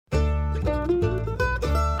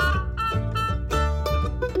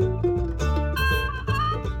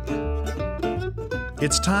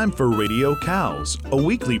It's time for Radio Cows, a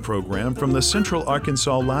weekly program from the Central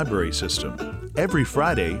Arkansas Library System. Every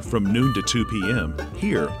Friday from noon to 2 p.m.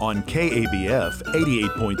 here on KABF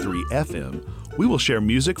 88.3 FM, we will share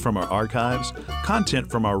music from our archives, content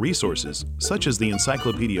from our resources, such as the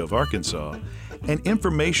Encyclopedia of Arkansas, and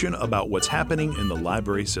information about what's happening in the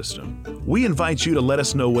library system. We invite you to let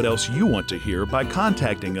us know what else you want to hear by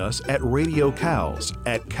contacting us at Radio Cows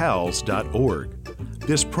at cows.org.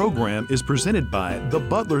 This program is presented by the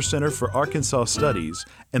Butler Center for Arkansas Studies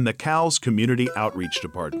and the Cows Community Outreach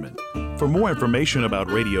Department. For more information about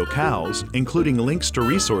Radio Cows, including links to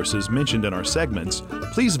resources mentioned in our segments,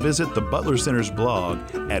 please visit the Butler Center's blog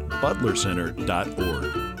at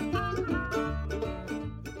butlercenter.org.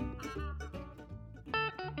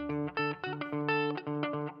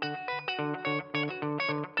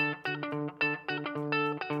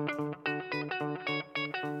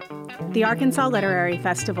 The Arkansas Literary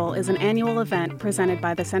Festival is an annual event presented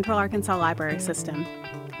by the Central Arkansas Library System.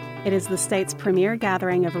 It is the state's premier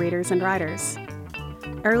gathering of readers and writers.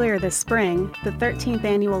 Earlier this spring, the 13th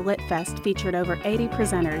annual Lit Fest featured over 80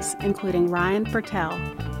 presenters, including Ryan Fertel,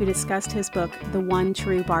 who discussed his book, The One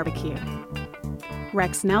True Barbecue.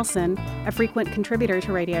 Rex Nelson, a frequent contributor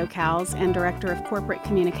to Radio Cows and Director of Corporate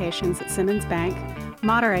Communications at Simmons Bank,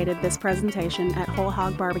 moderated this presentation at Whole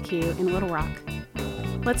Hog Barbecue in Little Rock.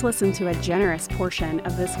 Let's listen to a generous portion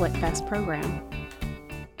of this Lit Fest program.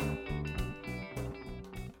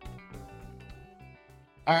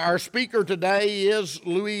 Our speaker today is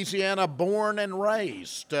Louisiana born and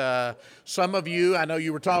raised. Some of you, I know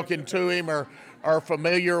you were talking to him, are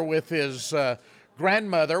familiar with his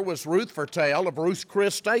grandmother was Ruth Fertel of Ruth's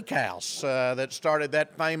Chris Steakhouse that started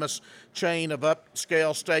that famous chain of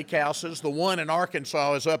upscale steakhouses. The one in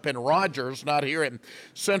Arkansas is up in Rogers, not here in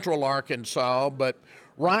Central Arkansas, but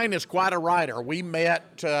Ryan is quite a writer. We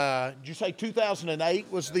met, did you say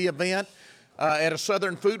 2008 was the event? At a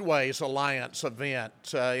Southern Foodways Alliance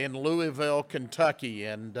event in Louisville, Kentucky,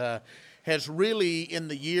 and has really, in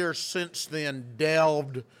the years since then,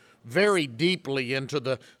 delved very deeply into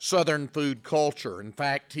the Southern food culture. In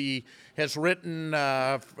fact, he has written,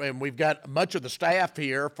 and we've got much of the staff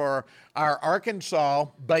here, for our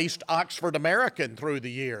Arkansas-based Oxford American through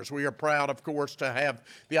the years. We are proud, of course, to have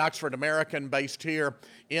the Oxford American based here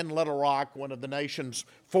in Little Rock, one of the nation's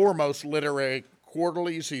foremost literary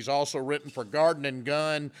quarterlies. He's also written for Garden and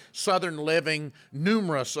Gun, Southern Living,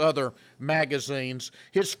 numerous other magazines.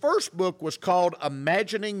 His first book was called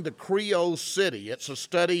Imagining the Creole City. It's a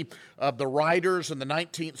study of the writers in the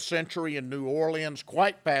 19th century in New Orleans,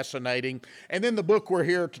 quite fascinating. And then the book we're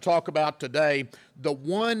here to talk about today, The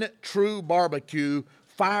One True Barbecue,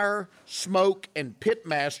 Fire, Smoke, and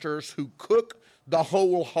Pitmasters Who Cook the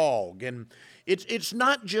Whole Hog. And it's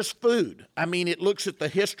not just food. I mean, it looks at the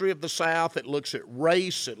history of the South, it looks at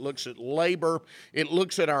race, it looks at labor, it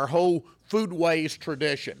looks at our whole foodways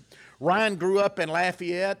tradition. Ryan grew up in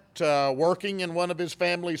Lafayette, working in one of his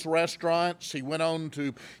family's restaurants. He went on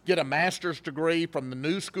to get a master's degree from the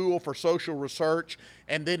New School for Social Research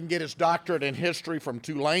and then get his doctorate in history from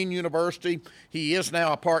Tulane University. He is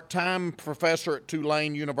now a part-time professor at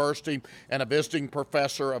Tulane University and a visiting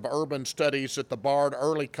professor of urban studies at the Bard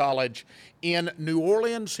Early College in New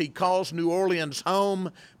Orleans. He calls New Orleans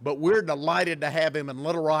home, but we're delighted to have him in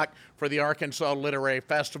Little Rock for the Arkansas Literary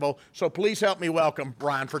Festival. So please help me welcome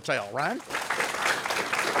Ryan Fertel. Ryan?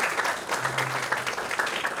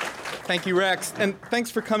 Thank you, Rex, and thanks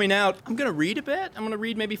for coming out. I'm going to read a bit. I'm going to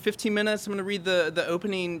read maybe 15 minutes. I'm going to read the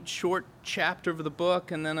opening short chapter of the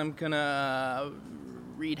book, and then I'm going to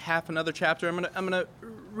read half another chapter. I'm going to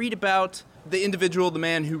read about the individual, the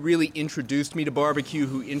man who really introduced me to barbecue,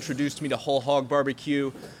 who introduced me to whole hog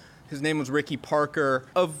barbecue. His name was Ricky Parker.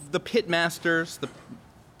 Of the pitmasters, the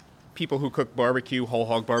people who cook barbecue, whole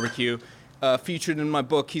hog barbecue, featured in my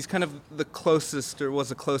book, he's kind of the closest, or was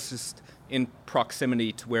the closest in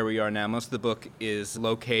proximity to where we are now. Most of the book is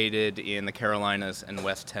located in the Carolinas and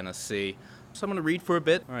West Tennessee. So I'm going to read for a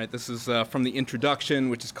bit. All right, this is from the introduction,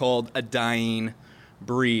 which is called A Dying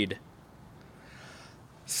Breed.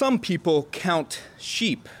 Some people count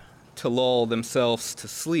sheep to lull themselves to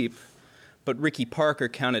sleep, but Ricky Parker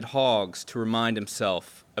counted hogs to remind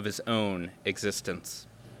himself of his own existence.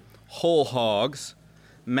 Whole hogs,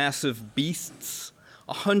 massive beasts,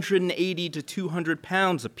 180 to 200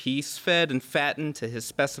 pounds apiece, fed and fattened to his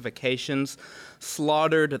specifications,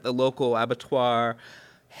 slaughtered at the local abattoir,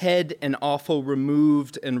 head and offal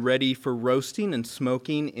removed and ready for roasting and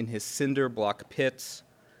smoking in his cinder block pits.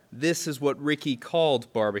 This is what Ricky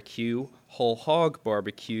called barbecue, whole hog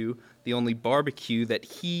barbecue, the only barbecue that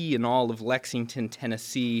he and all of Lexington,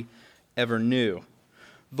 Tennessee ever knew.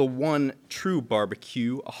 The one true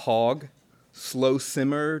barbecue, a hog, slow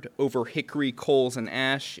simmered over hickory coals and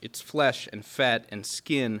ash, its flesh and fat and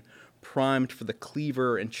skin primed for the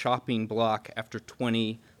cleaver and chopping block after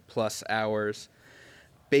 20 plus hours,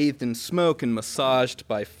 bathed in smoke and massaged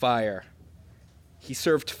by fire. He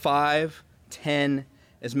served 5, 10,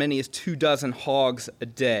 as many as 24 hogs a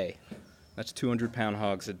day. That's 200-pound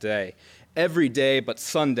hogs a day. Every day but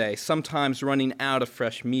Sunday, sometimes running out of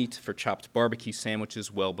fresh meat for chopped barbecue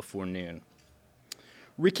sandwiches well before noon.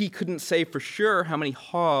 Ricky couldn't say for sure how many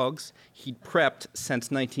hogs he'd prepped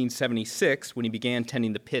since 1976 when he began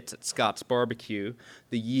tending the pits at Scott's Barbecue,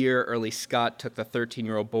 the year early Scott took the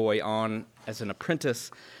 13-year-old boy on as an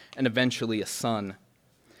apprentice and eventually a son.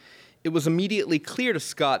 It was immediately clear to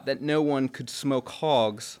Scott that no one could smoke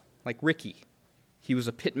hogs like Ricky. He was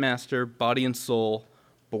a pitmaster, body and soul,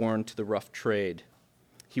 born to the rough trade.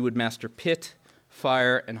 He would master pit,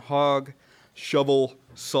 fire, and hog, shovel,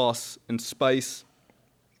 sauce, and spice.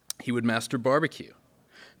 He would master barbecue.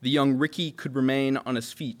 The young Ricky could remain on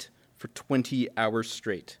his feet for 20 hours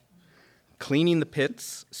straight, cleaning the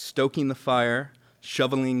pits, stoking the fire,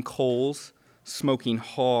 shoveling coals, smoking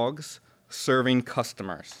hogs, serving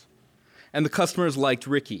customers. And the customers liked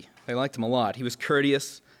Ricky. They liked him a lot. He was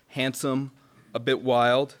courteous, handsome, a bit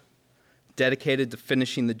wild, dedicated to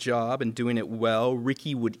finishing the job and doing it well.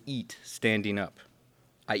 Ricky would eat standing up.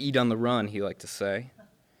 I eat on the run, he liked to say.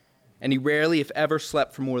 And he rarely, if ever,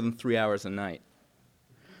 slept for more than 3 hours a night.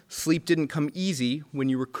 Sleep didn't come easy when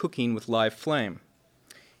you were cooking with live flame.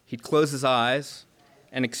 He'd close his eyes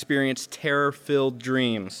and experience terror-filled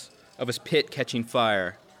dreams of his pit catching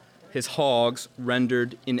fire, his hogs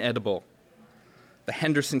rendered inedible, the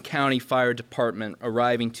Henderson County Fire Department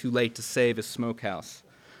arriving too late to save his smokehouse,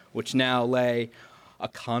 which now lay a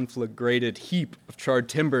conflagrated heap of charred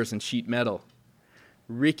timbers and sheet metal.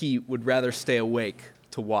 Ricky would rather stay awake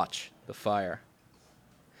to watch the fire.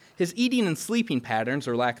 His eating and sleeping patterns,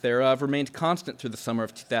 or lack thereof, remained constant through the summer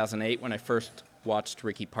of 2008 when I first watched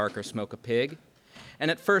Ricky Parker smoke a pig.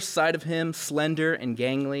 And at first sight of him, slender and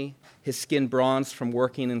gangly, his skin bronzed from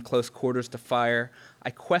working in close quarters to fire, I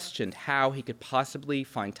questioned how he could possibly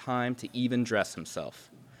find time to even dress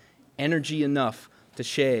himself. Energy enough to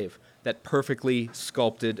shave that perfectly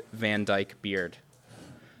sculpted Van Dyke beard.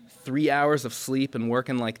 3 hours of sleep and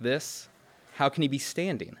working like this? How can he be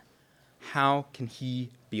standing? How can he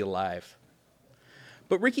be alive?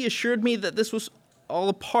 But Ricky assured me that this was all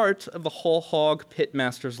a part of the whole hog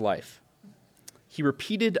pitmaster's life. He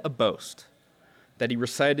repeated a boast that he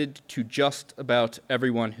recited to just about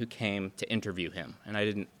everyone who came to interview him, and I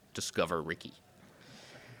didn't discover Ricky.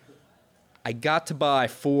 I got to buy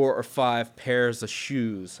 4 or 5 pairs of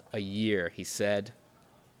shoes a year, he said.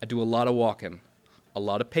 I do a lot of walking, a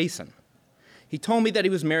lot of pacing. He told me that he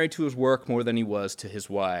was married to his work more than he was to his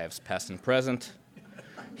wives, past and present.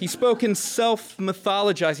 He spoke in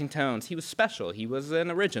self-mythologizing tones. He was special. He was an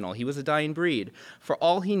original. He was a dying breed. For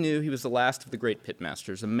all he knew, he was the last of the great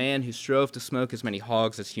pitmasters, a man who strove to smoke as many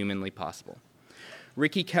hogs as humanly possible.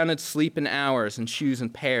 Ricky counted sleep in hours and shoes in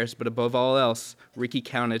pairs, but above all else, Ricky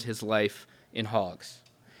counted his life in hogs.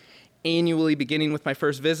 Annually, beginning with my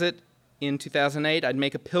first visit in 2008, I'd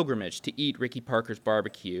make a pilgrimage to eat Ricky Parker's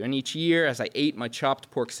barbecue. And each year, as I ate my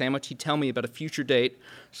chopped pork sandwich, he'd tell me about a future date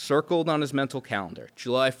circled on his mental calendar,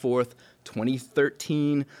 July 4th,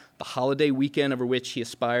 2013, the holiday weekend over which he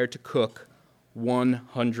aspired to cook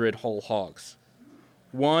 100 whole hogs.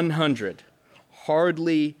 100.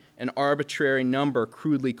 Hardly an arbitrary number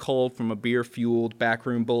crudely culled from a beer-fueled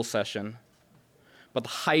backroom bull session, but the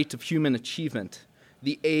height of human achievement,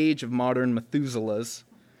 the age of modern Methuselahs.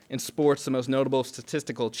 In sports, the most notable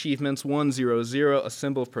statistical achievements, 100, a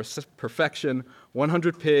symbol of perfection,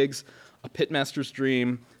 100 pigs, a pitmaster's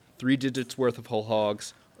dream, 3 digits worth of whole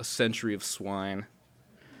hogs, a century of swine.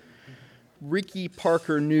 Ricky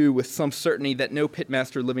Parker knew with some certainty that no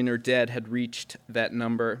pitmaster living or dead had reached that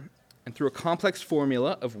number. And through a complex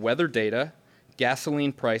formula of weather data,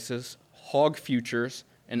 gasoline prices, hog futures,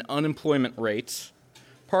 and unemployment rates,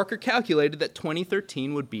 Parker calculated that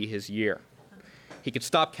 2013 would be his year. He could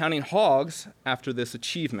stop counting hogs after this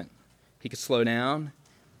achievement. He could slow down,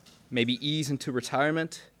 maybe ease into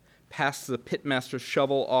retirement, pass the pitmaster's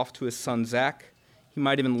shovel off to his son Zach. He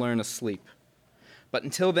might even learn to sleep. But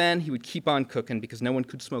until then, he would keep on cooking because no one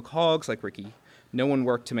could smoke hogs like Ricky. No one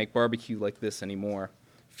worked to make barbecue like this anymore.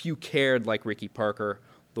 Few cared like Ricky Parker,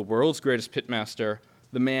 the world's greatest pitmaster,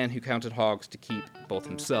 the man who counted hogs to keep both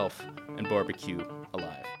himself and barbecue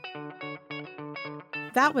alive.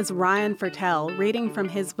 That was Ryan Fertel reading from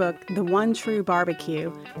his book, The One True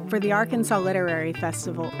Barbecue, for the Arkansas Literary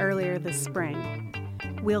Festival earlier this spring.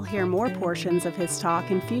 We'll hear more portions of his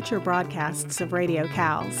talk in future broadcasts of Radio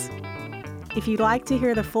CALS. If you'd like to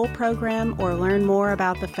hear the full program or learn more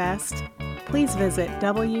about the fest, please visit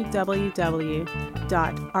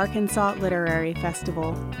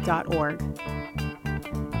www.arkansasliteraryfestival.org.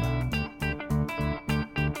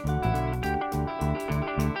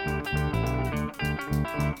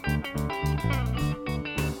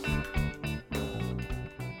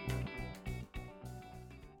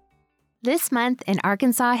 This month in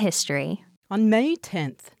Arkansas history. On May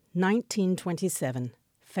 10th, 1927,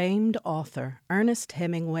 famed author Ernest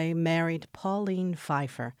Hemingway married Pauline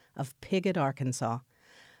Pfeiffer of Piggott, Arkansas.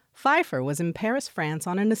 Pfeiffer was in Paris, France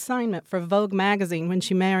on an assignment for Vogue magazine when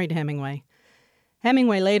she married Hemingway.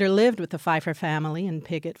 Hemingway later lived with the Pfeiffer family in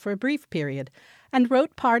Piggott for a brief period and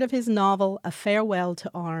wrote part of his novel A Farewell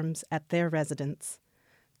to Arms at their residence.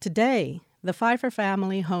 Today, the Pfeiffer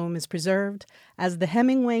family home is preserved as the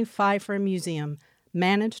Hemingway Pfeiffer Museum,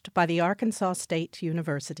 managed by the Arkansas State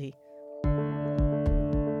University.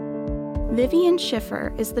 Vivian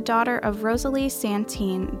Schiffer is the daughter of Rosalie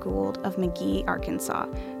Santine Gould of McGee, Arkansas,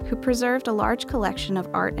 who preserved a large collection of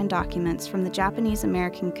art and documents from the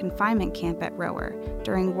Japanese-American confinement camp at Rower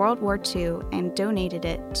during World War II and donated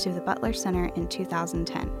it to the Butler Center in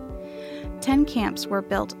 2010. 10 camps were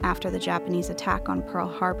built after the Japanese attack on Pearl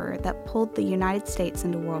Harbor that pulled the United States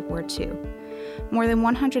into World War II. More than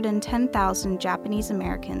 110,000 Japanese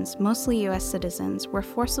Americans, mostly U.S. citizens, were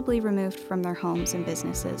forcibly removed from their homes and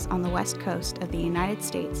businesses on the west coast of the United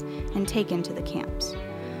States and taken to the camps.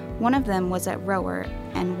 One of them was at Rower,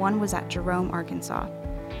 and one was at Jerome, Arkansas.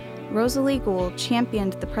 Rosalie Gould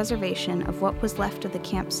championed the preservation of what was left of the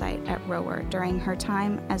campsite at Rower during her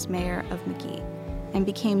time as mayor of McGee, and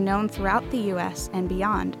became known throughout the U.S. and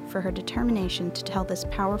beyond for her determination to tell this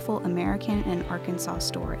powerful American and Arkansas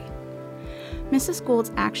story. Mrs.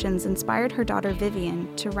 Gould's actions inspired her daughter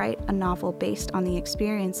Vivian to write a novel based on the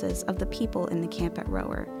experiences of the people in the camp at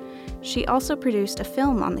Rower. She also produced a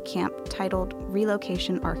film on the camp titled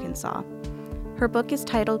Relocation Arkansas. Her book is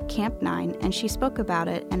titled Camp 9, and she spoke about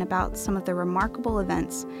it and about some of the remarkable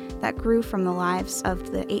events that grew from the lives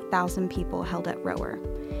of the 8,000 people held at Rower,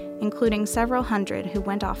 including several hundred who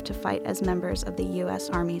went off to fight as members of the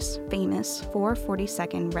U.S. Army's famous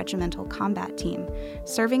 442nd Regimental Combat Team,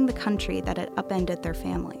 serving the country that had upended their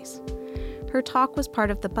families. Her talk was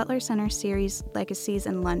part of the Butler Center series Legacies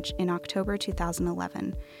and Lunch in October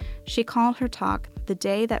 2011. She called her talk The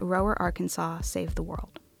Day That Rower, Arkansas Saved the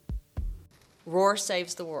World. Roar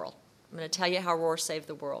saves the world. I'm going to tell you how Roar saved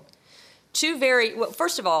the world.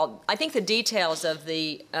 First of all, I think the details of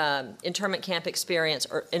the internment camp experience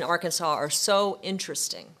in Arkansas are so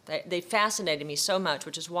interesting. They fascinated me so much,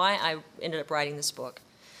 which is why I ended up writing this book.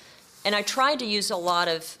 And I tried to use a lot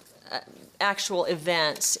of actual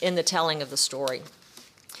events in the telling of the story.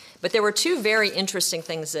 But there were two very interesting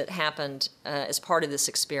things that happened as part of this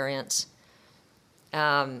experience.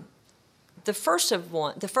 The first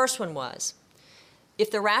one was, if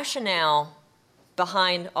the rationale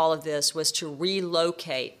behind all of this was to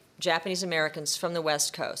relocate Japanese Americans from the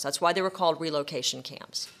West Coast, that's why they were called relocation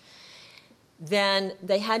camps, then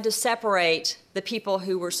they had to separate the people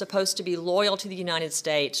who were supposed to be loyal to the United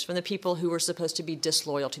States from the people who were supposed to be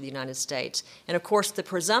disloyal to the United States. And of course, the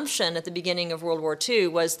presumption at the beginning of World War II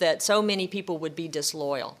was that so many people would be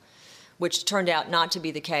disloyal, which turned out not to be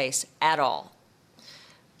the case at all.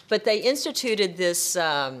 But they instituted this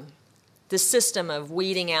system of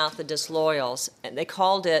weeding out the disloyals, and they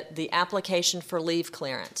called it the application for leave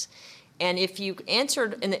clearance. And if you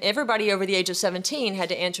answered, and everybody over the age of 17 had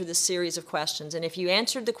to answer this series of questions, and if you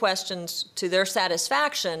answered the questions to their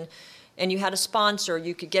satisfaction and you had a sponsor,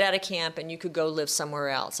 you could get out of camp and you could go live somewhere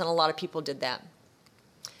else, and a lot of people did that.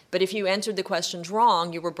 But if you answered the questions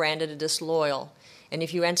wrong, you were branded a disloyal. And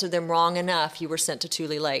if you answered them wrong enough, you were sent to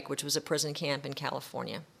Tule Lake, which was a prison camp in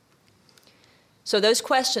California. So those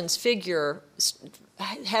questions figure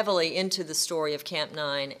heavily into the story of Camp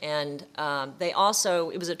 9, and it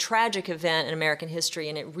was a tragic event in American history,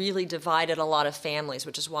 and it really divided a lot of families,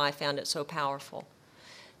 which is why I found it so powerful.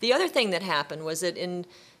 The other thing that happened was that in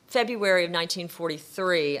February of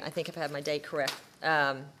 1943, I think if I have my date correct,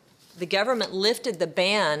 the government lifted the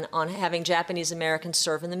ban on having Japanese Americans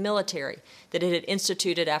serve in the military that it had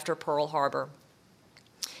instituted after Pearl Harbor.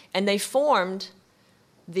 And they formed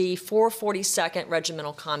the 442nd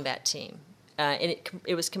Regimental Combat Team. And it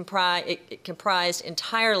comprised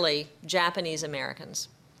entirely Japanese Americans.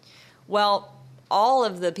 Well, all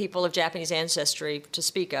of the people of Japanese ancestry to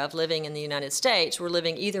speak of living in the United States were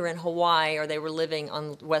living either in Hawaii or they were living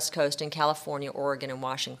on the West Coast in California, Oregon, and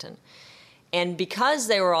Washington. And because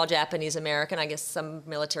they were all Japanese American, I guess some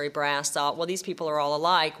military brass thought, well, these people are all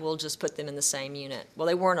alike, we'll just put them in the same unit. Well,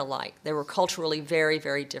 they weren't alike. They were culturally very,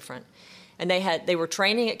 very different. And they were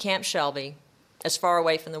training at Camp Shelby, as far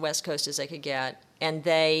away from the West Coast as they could get, and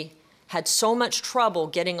they had so much trouble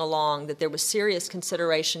getting along that there was serious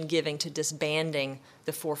consideration given to disbanding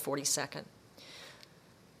the 442nd.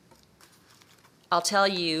 I'll tell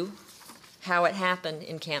you how it happened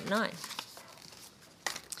in Camp 9.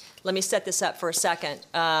 Let me set this up for a second.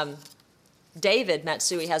 David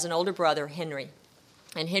Matsui has an older brother, Henry,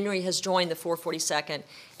 and Henry has joined the 442nd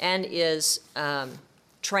and is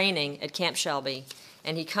training at Camp Shelby,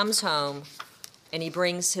 and he comes home and he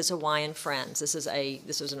brings his Hawaiian friends. This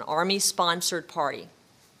was an Army-sponsored party,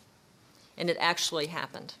 and it actually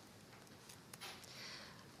happened.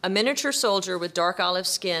 A miniature soldier with dark olive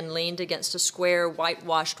skin leaned against a square,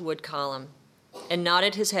 whitewashed wood column and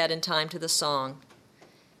nodded his head in time to the song.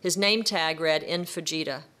 His name tag read, "In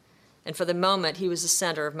Fujita," and for the moment he was the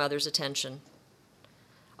center of Mother's attention.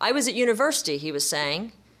 "I was at university," he was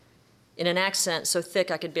saying, in an accent so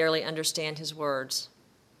thick I could barely understand his words.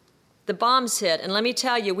 "The bombs hit, and let me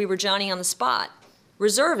tell you, we were Johnny on the spot.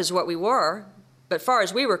 Reserve is what we were, but far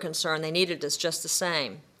as we were concerned, they needed us just the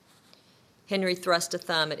same." Henry thrust a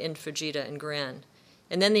thumb at In Fujita and grinned.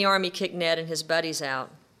 And then the Army kicked Ned and his buddies out.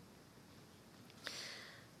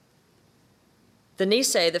 The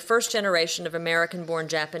Nisei, the first generation of American-born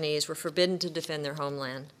Japanese, were forbidden to defend their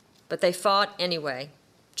homeland. But they fought anyway,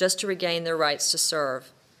 just to regain their rights to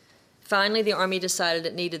serve. Finally, the Army decided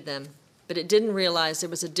it needed them, but it didn't realize there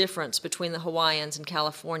was a difference between the Hawaiians and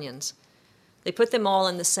Californians. They put them all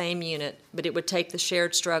in the same unit, but it would take the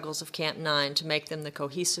shared struggles of Camp 9 to make them the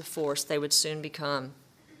cohesive force they would soon become.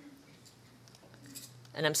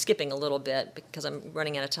 And I'm skipping a little bit because I'm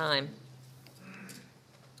running out of time.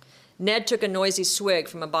 Ned took a noisy swig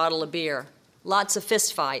from a bottle of beer. Lots of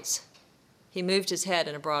fist fights. He moved his head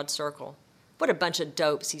in a broad circle. "What a bunch of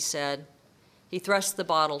dopes," he said. He thrust the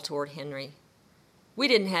bottle toward Henry. "We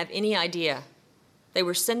didn't have any idea. They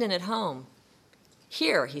were sending it home."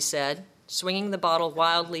 "Here," he said, swinging the bottle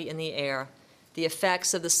wildly in the air, the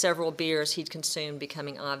effects of the several beers he'd consumed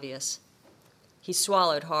becoming obvious. He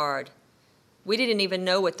swallowed hard. "We didn't even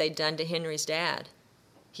know what they'd done to Henry's dad."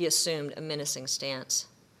 He assumed a menacing stance.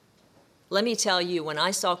 "Let me tell you, when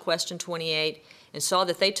I saw Question 28 and saw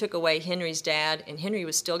that they took away Henry's dad and Henry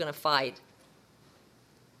was still going to fight."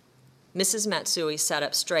 Mrs. Matsui sat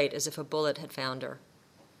up straight as if a bullet had found her.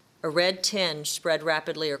 A red tinge spread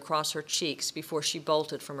rapidly across her cheeks before she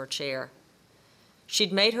bolted from her chair.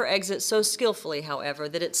 She'd made her exit so skillfully, however,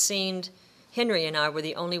 that it seemed Henry and I were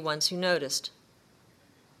the only ones who noticed.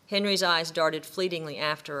 Henry's eyes darted fleetingly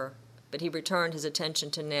after her, but he returned his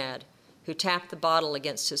attention to Ned, who tapped the bottle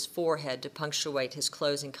against his forehead to punctuate his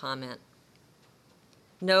closing comment.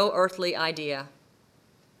 "No earthly idea."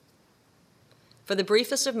 For the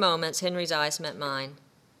briefest of moments, Henry's eyes met mine.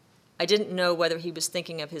 I didn't know whether he was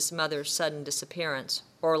thinking of his mother's sudden disappearance,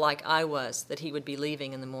 or like I was, that he would be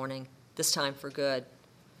leaving in the morning, this time for good.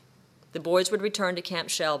 The boys would return to Camp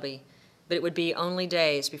Shelby, but it would be only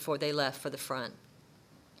days before they left for the front.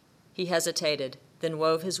 He hesitated, then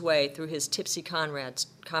wove his way through his tipsy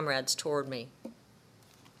comrades toward me.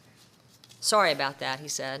 "Sorry about that," he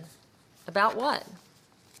said. "About what?"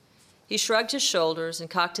 He shrugged his shoulders and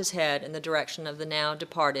cocked his head in the direction of the now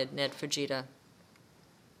departed Ned Fujita.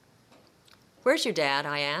 "Where's your dad?"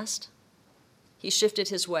 I asked. He shifted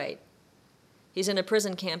his weight. "He's in a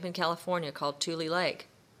prison camp in California called Tule Lake."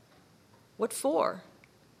 "What for?"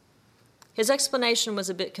 His explanation was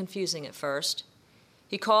a bit confusing at first.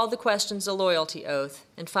 He called the questions a loyalty oath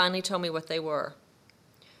and finally told me what they were.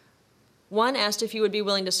 "One asked if you would be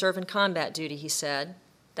willing to serve in combat duty," he said.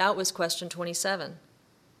 "That was question 27.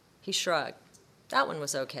 He shrugged. "That one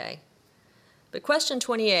was okay. But question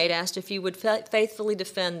 28 asked if you would faithfully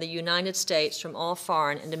defend the United States from all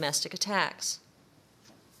foreign and domestic attacks."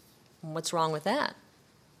 "What's wrong with that?"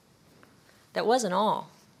 "That wasn't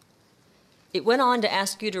all. It went on to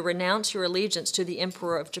ask you to renounce your allegiance to the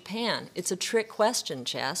Emperor of Japan. It's a trick question,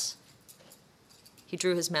 Chess." He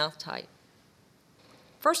drew his mouth tight.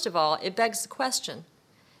 "First of all, it begs the question.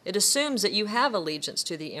 It assumes that you have allegiance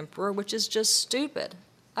to the Emperor, which is just stupid.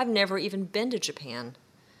 I've never even been to Japan.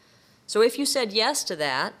 So if you said yes to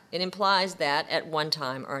that, it implies that, at one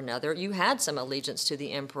time or another, you had some allegiance to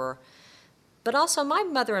the Emperor. But also, my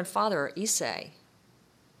mother and father are Issei.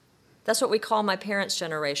 That's what we call my parents'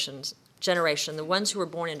 generation, the ones who were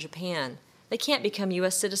born in Japan. They can't become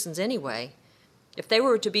U.S. citizens anyway. If they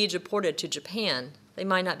were to be deported to Japan, they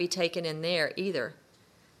might not be taken in there either.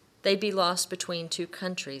 They'd be lost between two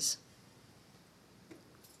countries.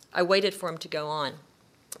 I waited for him to go on,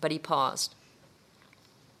 but he paused.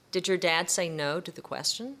 Did your dad say no to the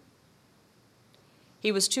question?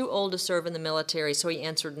 He was too old to serve in the military, so he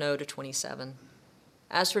answered no to 27.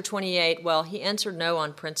 As for 28, well, he answered no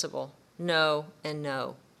on principle. No and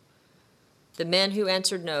no. The men who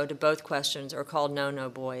answered no to both questions are called no-no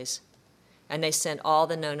boys, and they sent all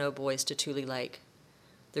the no-no boys to Tule Lake.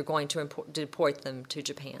 They're going to deport them to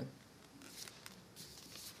Japan.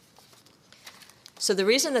 So the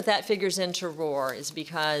reason that figures into Roar is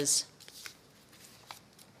because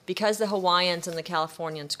the Hawaiians and the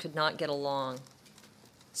Californians could not get along.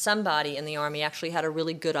 Somebody in the Army actually had a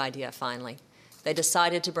really good idea finally. They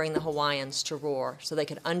decided to bring the Hawaiians to Roar so they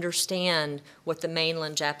could understand what the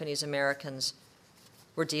mainland Japanese Americans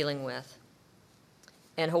were dealing with.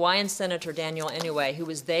 And Hawaiian Senator Daniel Inouye, who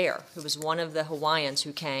was there, who was one of the Hawaiians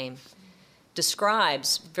who came,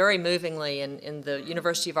 describes very movingly in the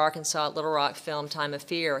University of Arkansas at Little Rock film Time of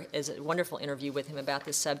Fear, is a wonderful interview with him about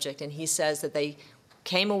this subject, and he says that they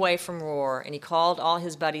came away from Roar, and he called all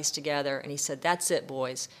his buddies together, and he said, "That's it,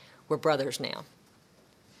 boys, we're brothers now."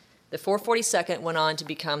 The 442nd went on to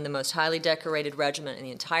become the most highly decorated regiment in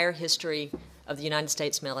the entire history of the United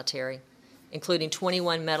States military, including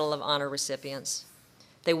 21 Medal of Honor recipients.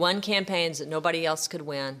 They won campaigns that nobody else could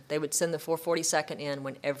win. They would send the 442nd in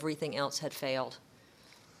when everything else had failed.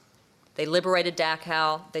 They liberated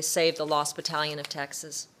Dachau. They saved the Lost Battalion of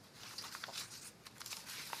Texas.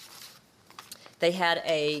 They had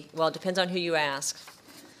well, it depends on who you ask.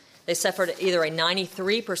 They suffered either a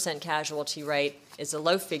 93% casualty rate is the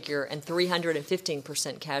low figure, and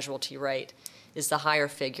 315% casualty rate is the higher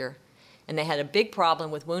figure. And they had a big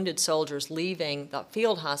problem with wounded soldiers leaving the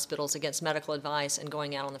field hospitals against medical advice and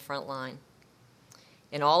going out on the front line.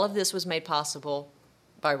 And all of this was made possible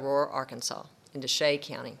by Roar, Arkansas, in Deshay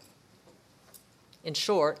County. In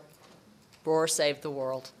short, Roar saved the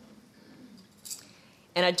world.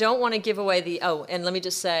 And I don't want to give away and let me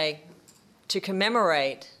just say, to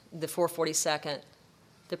commemorate the 442nd,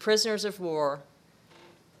 the prisoners of war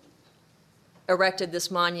erected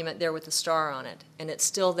this monument there with a star on it, and it's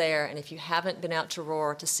still there, and if you haven't been out to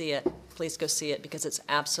Roar to see it, please go see it because it's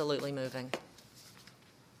absolutely moving.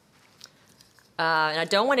 And I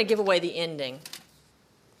don't want to give away the ending,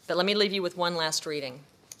 but let me leave you with one last reading.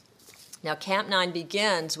 Now, Camp 9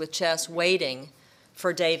 begins with Chess waiting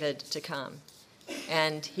for David to come,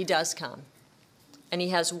 and he does come, and he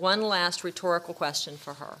has one last rhetorical question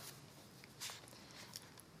for her.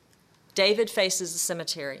 David faces the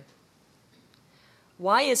cemetery.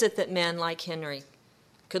 Why is it that men like Henry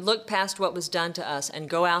could look past what was done to us and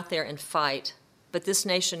go out there and fight, but this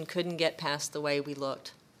nation couldn't get past the way we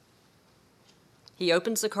looked? He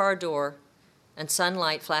opens the car door, and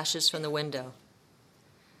sunlight flashes from the window.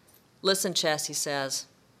 Listen, Chess, he says,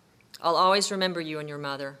 I'll always remember you and your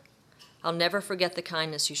mother. I'll never forget the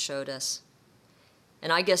kindness you showed us.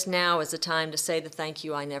 And I guess now is the time to say the thank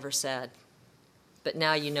you I never said. But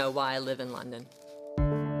now you know why I live in London.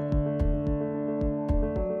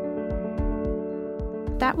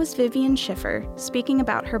 That was Vivian Schiffer speaking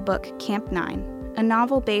about her book Camp 9, a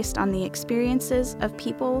novel based on the experiences of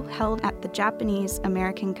people held at the Japanese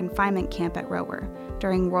American confinement camp at Rower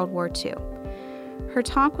during World War II. Her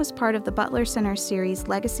talk was part of the Butler Center series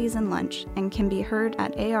Legacies and Lunch and can be heard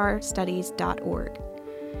at arstudies.org.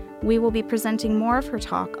 We will be presenting more of her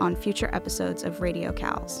talk on future episodes of Radio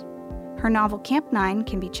CALS. Her novel Camp 9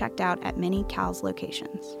 can be checked out at many CALS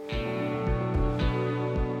locations.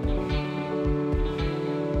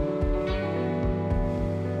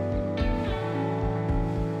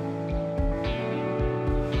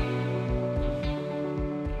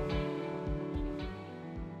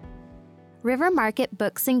 River Market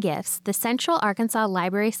Books and Gifts, the Central Arkansas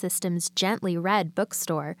Library System's Gently Read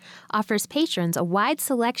bookstore, offers patrons a wide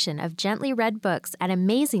selection of gently read books at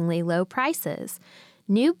amazingly low prices.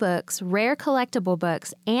 New books, rare collectible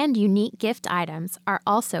books, and unique gift items are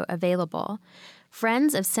also available.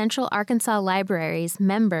 Friends of Central Arkansas Libraries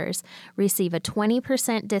members receive a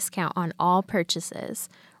 20% discount on all purchases.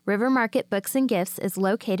 River Market Books and Gifts is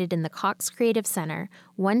located in the Cox Creative Center,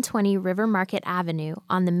 120 River Market Avenue,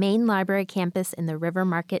 on the main library campus in the River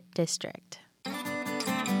Market District.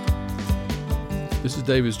 This is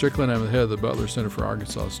David Strickland. I'm the head of the Butler Center for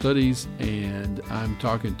Arkansas Studies, and I'm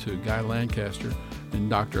talking to Guy Lancaster. And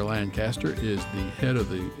Dr. Lancaster is the head of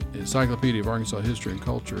the Encyclopedia of Arkansas History and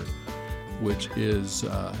Culture, which is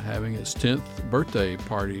having its 10th birthday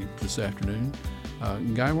party this afternoon.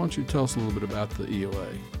 Guy, why don't you tell us a little bit about the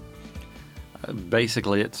EOA?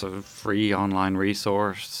 Basically, it's a free online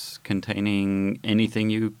resource containing anything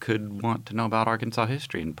you could want to know about Arkansas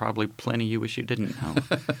history, and probably plenty you wish you didn't know.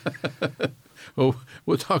 Well,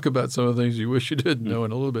 we'll talk about some of the things you wish you didn't know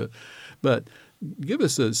in a little bit. But give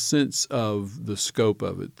us a sense of the scope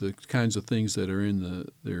of it, the kinds of things that are in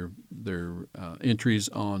their entries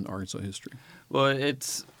on Arkansas history. Well,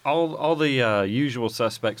 it's all the usual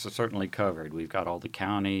suspects are certainly covered. We've got all the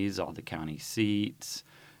counties, all the county seats,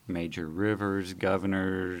 major rivers,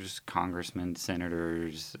 governors, congressmen,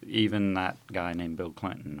 senators, even that guy named Bill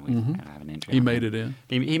Clinton. We have an entry. He made it in?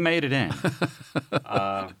 He made it in.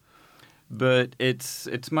 But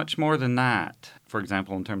it's much more than that. For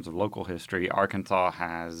example, in terms of local history, Arkansas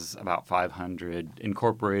has about 500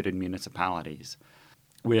 incorporated municipalities.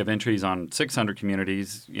 We have entries on 600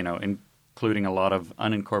 communities, including a lot of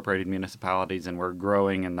unincorporated municipalities, and we're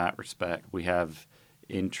growing in that respect. We have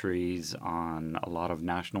entries on a lot of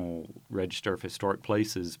National Register of Historic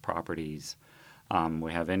Places properties.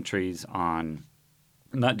 We have entries on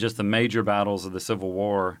not just the major battles of the Civil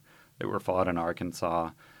War that were fought in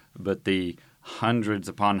Arkansas, but the hundreds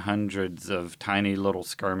upon hundreds of tiny little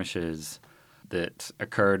skirmishes that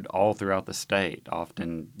occurred all throughout the state.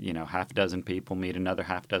 Often, half a dozen people meet another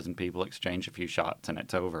half dozen people, exchange a few shots, and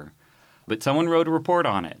it's over. But someone wrote a report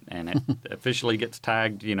on it, and it officially gets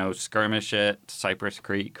tagged, skirmish at Cypress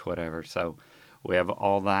Creek, whatever. So we have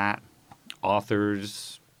all that.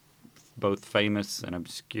 Authors, both famous and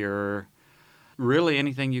obscure. Really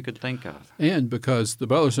anything you could think of. And because the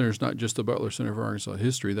Butler Center is not just the Butler Center for Arkansas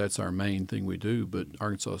History, that's our main thing we do, but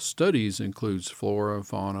Arkansas Studies includes flora,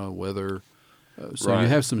 fauna, weather. So Right. You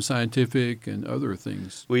have some scientific and other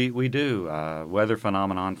things. We do. Weather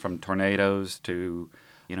phenomenon from tornadoes to,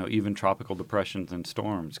 even tropical depressions and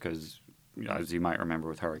storms, because as you might remember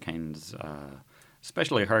with hurricanes,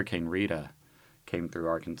 especially Hurricane Rita came through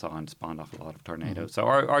Arkansas and spawned off a lot of tornadoes. So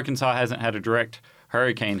Arkansas hasn't had a direct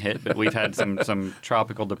hurricane hit, but we've had some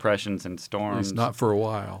tropical depressions and storms. It's not for a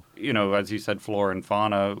while. As you said, flora and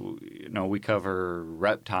fauna, we cover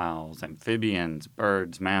reptiles, amphibians,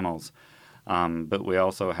 birds, mammals. But we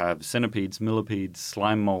also have centipedes, millipedes,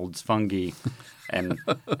 slime molds, fungi. And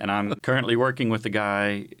I'm currently working with a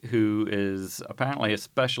guy who is apparently a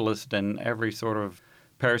specialist in every sort of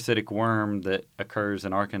parasitic worm that occurs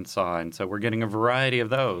in Arkansas. And so we're getting a variety of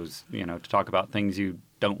those, to talk about things you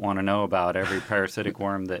don't want to know about, every parasitic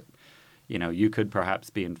worm that, you could perhaps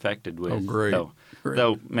be infected with. Oh, great.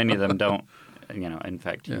 Though many of them don't,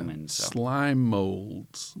 infect humans. So. Slime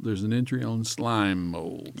molds. There's an entry on slime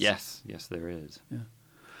molds. Yes, there is.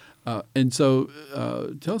 Yeah. And so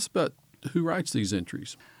tell us about who writes these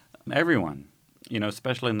entries. Everyone.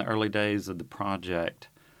 Especially in the early days of the project,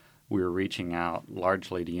 we were reaching out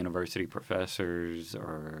largely to university professors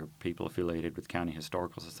or people affiliated with county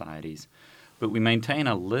historical societies. But we maintain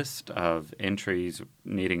a list of entries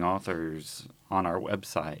needing authors on our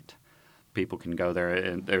website. People can go there,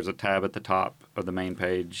 and there's a tab at the top of the main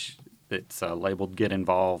page that's labeled Get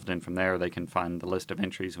Involved, and from there they can find the list of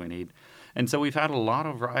entries we need. And so we've had a lot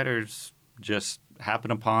of writers just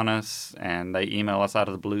happen upon us, and they email us out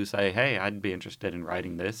of the blue, say, hey, I'd be interested in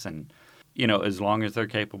writing this, and as long as they're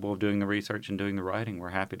capable of doing the research and doing the writing, we're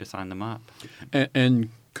happy to sign them up. And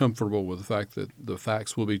comfortable with the fact that the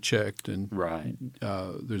facts will be checked, and right.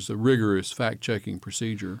 There's a rigorous fact-checking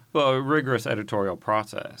procedure. Well, a rigorous editorial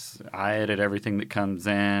process. I edit everything that comes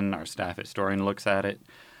in. Our staff historian looks at it.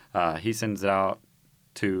 He sends it out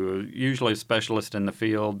to usually a specialist in the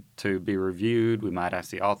field to be reviewed. We might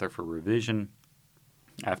ask the author for revision.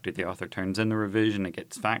 After the author turns in the revision, it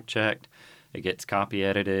gets fact-checked. It gets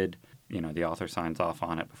copy-edited. The author signs off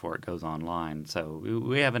on it before it goes online. So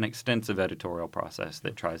we have an extensive editorial process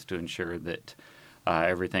that tries to ensure that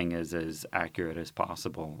everything is as accurate as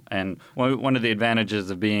possible. And one of the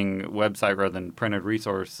advantages of being a website rather than printed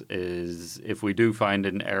resource is if we do find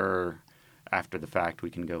an error after the fact, we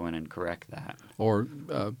can go in and correct that. Or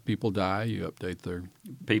people die, you update their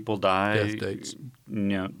death dates.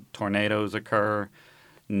 Tornadoes occur.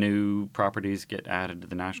 New properties get added to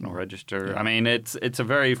the National Register. Yeah. I mean, it's a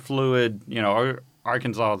very fluid,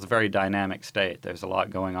 Arkansas is a very dynamic state. There's a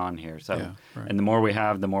lot going on here. So, And the more we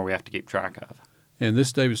have, the more we have to keep track of. And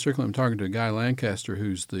this David Strickland, I'm talking to Guy Lancaster,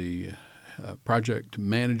 who's the project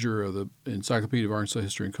manager of the Encyclopedia of Arkansas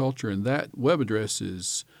History and Culture, and that web address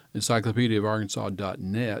is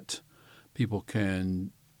encyclopediaofarkansas.net. People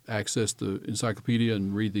can access the encyclopedia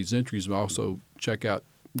and read these entries, but also check out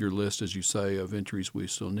your list, as you say, of entries we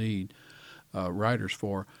still need writers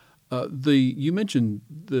for. You mentioned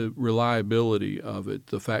the reliability of it,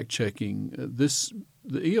 the fact-checking. The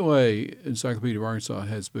EOA, Encyclopedia of Arkansas,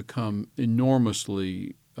 has become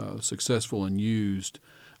enormously successful and used.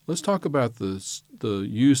 Let's talk about the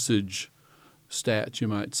usage stats, you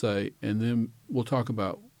might say, and then we'll talk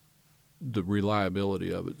about the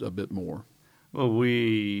reliability of it a bit more. Well,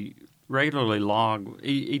 we regularly log,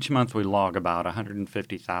 each month we log about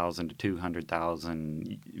 150,000 to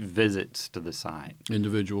 200,000 visits to the site.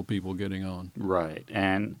 Individual people getting on. Right.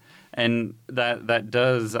 And that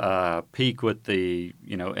does peak with the,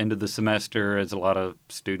 end of the semester as a lot of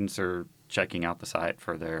students are checking out the site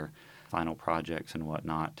for their final projects and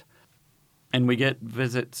whatnot. And we get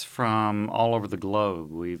visits from all over the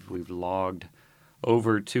globe. We've logged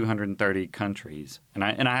over 230 countries. And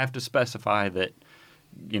I have to specify that,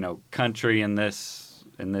 country in this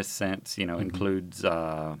sense, includes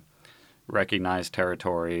recognized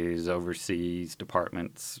territories, overseas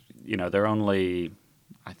departments. There are only,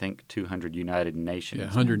 I think, 200 United Nations. Yeah,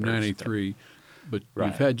 193. But right.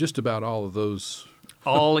 You've had just about all of those.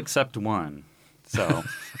 All except one. So,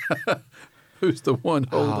 who's the one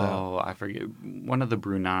holdout? Oh, I forget. One of the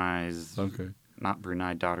Brunei's. Okay. Not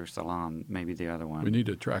Brunei, Dar es Salaam. Maybe the other one. We need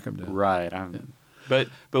to track them down. Right.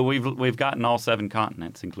 But we've gotten all 7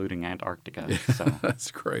 continents, including Antarctica. So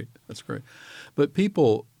That's great. But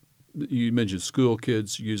people, you mentioned school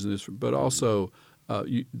kids using this, but also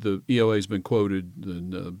the EOA has been quoted in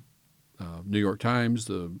the New York Times,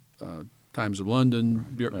 the Times of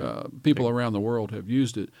London. People around the world have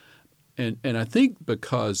used it. And I think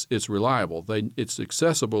because it's reliable, it's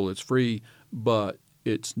accessible, it's free, but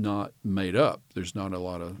it's not made up. There's not a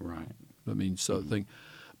lot of thing.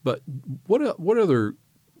 But what other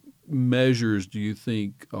measures do you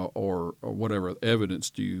think, or whatever evidence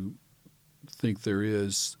do you think there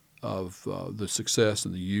is of the success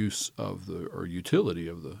and the use of or utility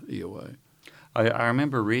of the EOA? I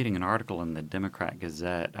remember reading an article in the Democrat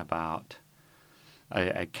Gazette about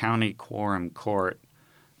a county quorum court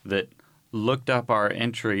that looked up our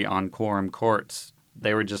entry on quorum courts.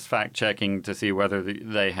 They were just fact-checking to see whether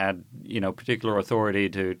they had, particular authority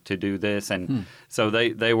to do this. And so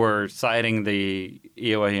they were citing the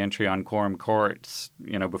EOA entry on quorum courts,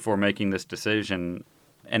 before making this decision.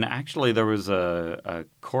 And actually there was a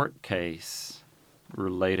court case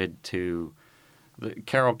related to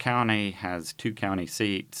Carroll County has 2 county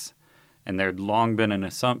seats, and there had long been an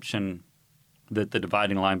assumption that the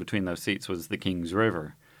dividing line between those seats was the Kings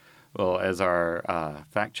River. Well, as our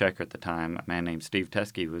fact checker at the time, a man named Steve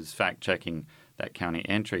Teskey, was fact-checking that county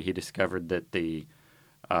entry, he discovered that the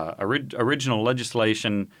original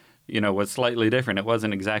legislation, was slightly different. It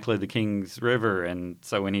wasn't exactly the Kings River. And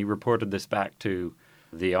so when he reported this back to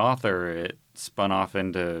the author, it spun off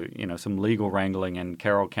into, some legal wrangling in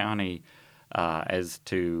Carroll County as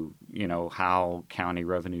to, how county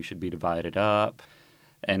revenue should be divided up.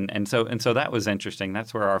 And so that was interesting.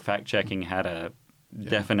 That's where our fact-checking had a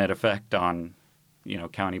definite effect on,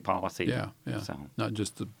 county policy. Yeah. So not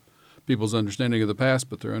just the people's understanding of the past,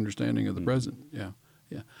 but their understanding of the present. Yeah.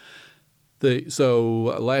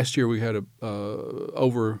 So last year we had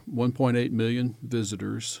over 1.8 million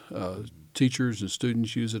visitors. Teachers and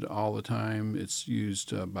students use it all the time. It's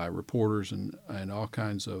used by reporters and all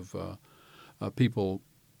kinds of people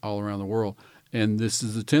all around the world. And this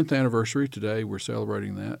is the 10th anniversary today. We're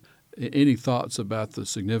celebrating that. Any thoughts about the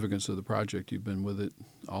significance of the project? You've been with it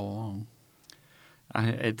all along.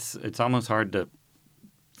 It's almost hard to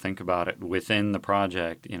think about it within the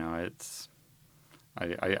project.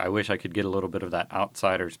 I wish I could get a little bit of that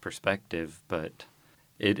outsider's perspective, but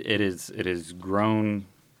it is grown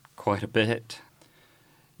quite a bit.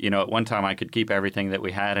 At one time I could keep everything that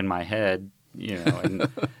we had in my head,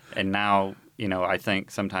 and now. I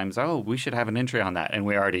think sometimes, we should have an entry on that, and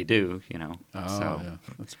we already do, Yeah,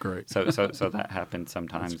 that's great. so that happens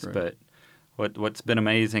sometimes. But what's been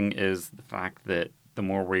amazing is the fact that the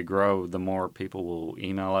more we grow, the more people will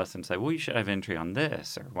email us and say, well, you should have entry on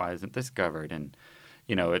this, or why isn't this covered? And,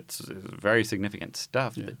 it's very significant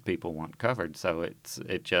stuff that people want covered. So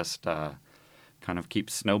it just kind of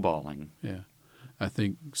keeps snowballing. Yeah. I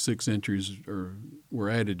think 6 entries were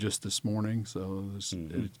added just this morning, so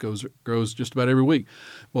it grows just about every week.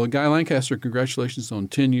 Well, Guy Lancaster, congratulations on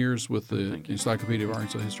 10 years with the Encyclopedia of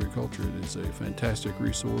Arkansas History and Culture. It is a fantastic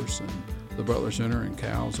resource, and the Butler Center and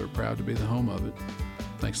CALS are proud to be the home of it.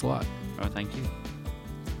 Thanks a lot. Oh, thank you.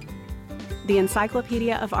 The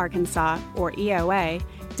Encyclopedia of Arkansas, or EOA,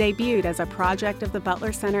 debuted as a project of the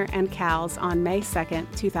Butler Center and CALS on May 2,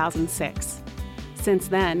 2006. Since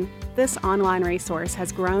then, this online resource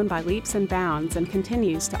has grown by leaps and bounds and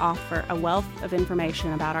continues to offer a wealth of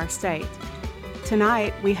information about our state.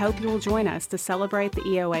 Tonight, we hope you will join us to celebrate the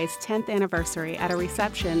EOA's 10th anniversary at a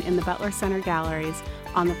reception in the Butler Center Galleries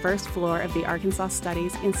on the first floor of the Arkansas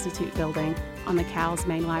Studies Institute building on the CAL's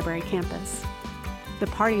main library campus. The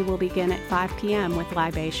party will begin at 5 p.m. with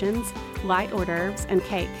libations, light hors d'oeuvres, and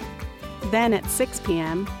cake. Then at 6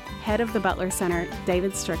 p.m., head of the Butler Center,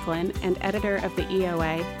 David Strickland, and editor of the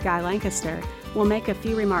EOA, Guy Lancaster, will make a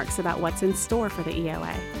few remarks about what's in store for the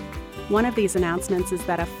EOA. One of these announcements is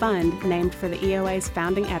that a fund named for the EOA's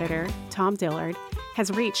founding editor, Tom Dillard,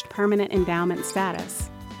 has reached permanent endowment status.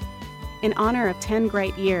 In honor of 10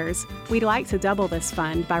 great years, we'd like to double this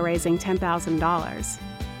fund by raising $10,000.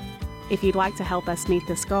 If you'd like to help us meet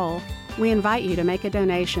this goal, we invite you to make a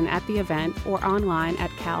donation at the event or online at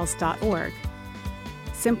cals.org.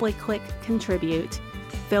 Simply click Contribute,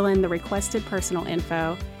 fill in the requested personal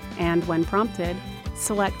info, and when prompted,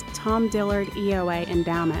 select Tom Dillard EOA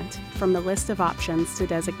Endowment from the list of options to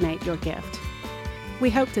designate your gift. We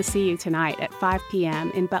hope to see you tonight at 5 p.m.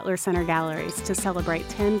 in Butler Center Galleries to celebrate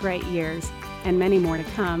 10 great years and many more to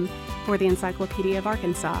come for the Encyclopedia of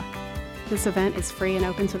Arkansas. This event is free and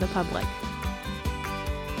open to the public.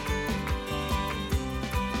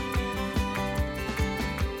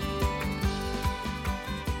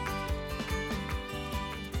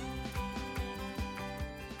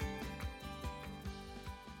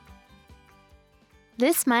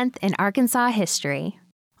 This month in Arkansas history.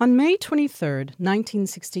 On May 23,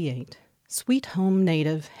 1968, Sweet Home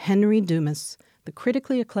native Henry Dumas, the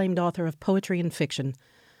critically acclaimed author of poetry and fiction,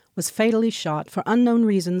 was fatally shot for unknown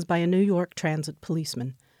reasons by a New York transit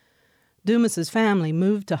policeman. Dumas's family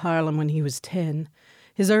moved to Harlem when he was 10.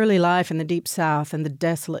 His early life in the Deep South and the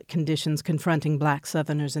desolate conditions confronting black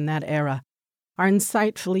Southerners in that era are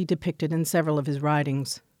insightfully depicted in several of his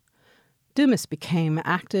writings. Dumas became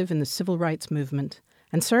active in the civil rights movement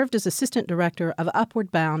and served as assistant director of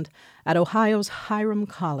Upward Bound at Ohio's Hiram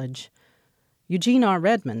College. Eugene R.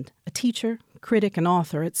 Redmond, a teacher, critic, and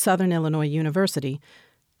author at Southern Illinois University,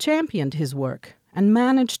 championed his work and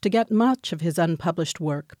managed to get much of his unpublished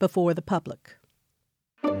work before the public.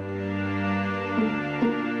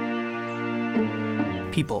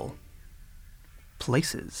 People,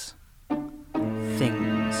 places,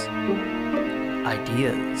 things,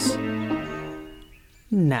 ideas,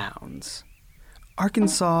 nouns.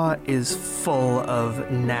 Arkansas is full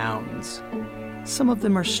of nouns. Some of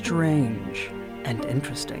them are strange and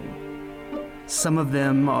interesting. Some of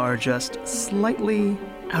them are just slightly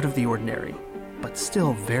out of the ordinary, but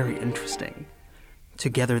still very interesting.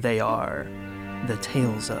 Together they are the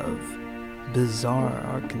tales of Bizarre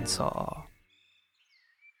Arkansas.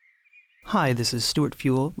 Hi, this is Stuart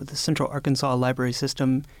Fuel with the Central Arkansas Library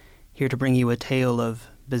System, here to bring you a tale of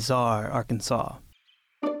Bizarre Arkansas.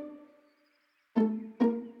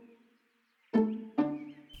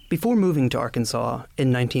 Before moving to Arkansas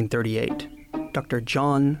in 1938, Dr.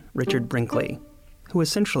 John Richard Brinkley, who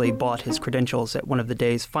essentially bought his credentials at one of the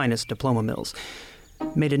day's finest diploma mills,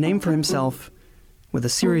 made a name for himself with a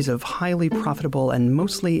series of highly profitable and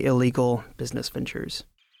mostly illegal business ventures.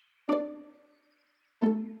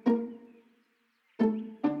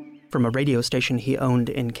 From a radio station he owned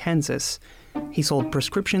in Kansas, he sold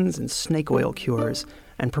prescriptions and snake oil cures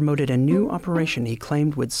and promoted a new operation he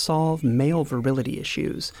claimed would solve male virility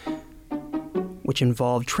issues, which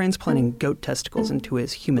involved transplanting goat testicles into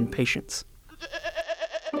his human patients.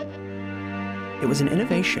 It was an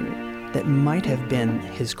innovation that might have been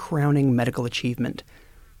his crowning medical achievement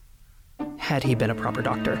had he been a proper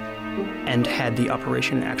doctor and had the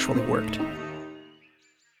operation actually worked.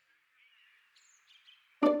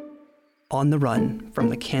 On the run from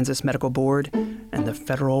the Kansas Medical Board and the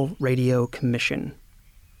Federal Radio Commission,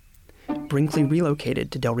 Brinkley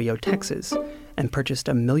relocated to Del Rio, Texas, and purchased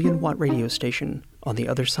a 1 million-watt radio station on the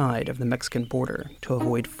other side of the Mexican border to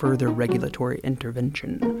avoid further regulatory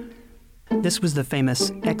intervention. This was the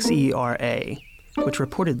famous XERA, which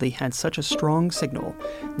reportedly had such a strong signal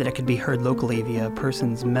that it could be heard locally via a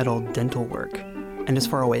person's metal dental work, and as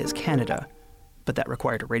far away as Canada, but that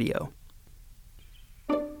required a radio.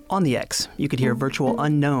 On the X, you could hear virtual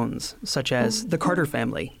unknowns such as the Carter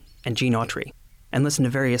family and Gene Autry, and listen to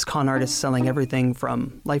various con artists selling everything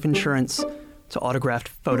from life insurance to autographed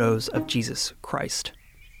photos of Jesus Christ.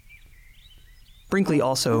 Brinkley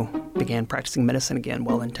also began practicing medicine again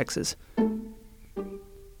while in Texas.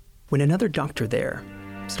 When another doctor there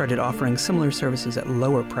started offering similar services at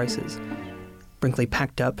lower prices, Brinkley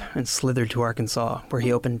packed up and slithered to Arkansas, where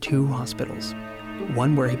he opened 2 hospitals,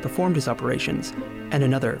 one where he performed his operations and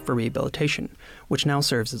another for rehabilitation, which now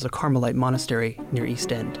serves as a Carmelite monastery near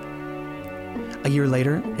East End. A year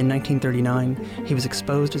later, in 1939, he was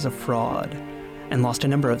exposed as a fraud and lost a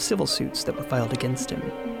number of civil suits that were filed against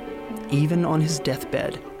him. Even on his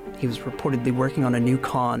deathbed, he was reportedly working on a new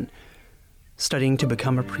con, studying to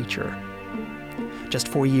become a preacher. Just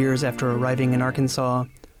 4 years after arriving in Arkansas,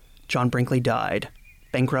 John Brinkley died,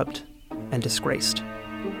 bankrupt and disgraced,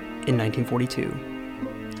 in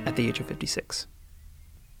 1942, at the age of 56.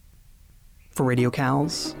 For Radio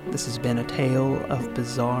Cows, this has been a tale of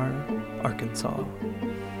bizarre Arkansas.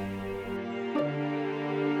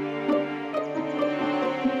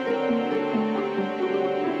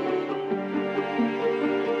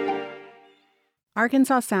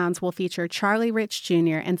 Arkansas Sounds will feature Charlie Rich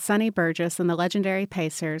Jr. and Sonny Burgess and the Legendary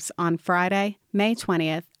Pacers on Friday, May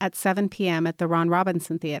 20th at 7 p.m. at the Ron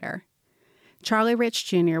Robinson Theater. Charlie Rich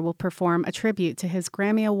Jr. will perform a tribute to his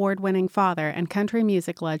Grammy Award-winning father and country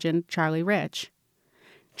music legend Charlie Rich.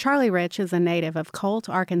 Charlie Rich is a native of Colt,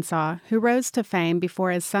 Arkansas, who rose to fame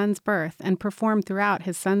before his son's birth and performed throughout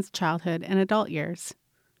his son's childhood and adult years.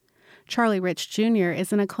 Charlie Rich Jr.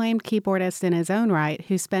 is an acclaimed keyboardist in his own right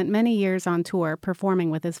who spent many years on tour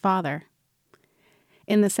performing with his father.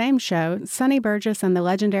 In the same show, Sonny Burgess and the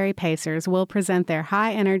Legendary Pacers will present their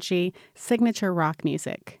high-energy, signature rock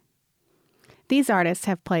music. These artists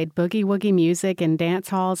have played boogie-woogie music in dance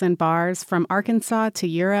halls and bars from Arkansas to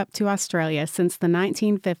Europe to Australia since the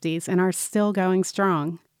 1950s and are still going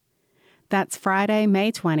strong. That's Friday,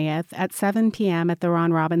 May 20th at 7 p.m. at the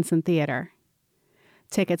Ron Robinson Theater.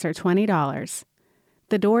 Tickets are $20.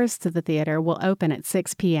 The doors to the theater will open at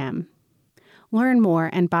 6 p.m. Learn more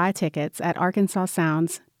and buy tickets at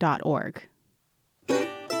arkansassounds.org.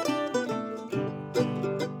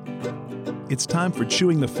 It's time for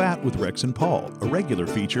Chewing the Fat with Rex and Paul, a regular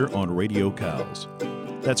feature on Radio Cows.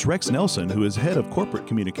 That's Rex Nelson, who is head of corporate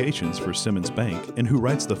communications for Simmons Bank and who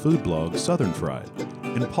writes the food blog Southern Fried,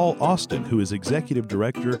 and Paul Austin, who is executive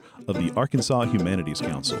director of the Arkansas Humanities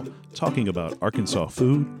Council, talking about Arkansas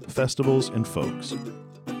food, festivals, and folks.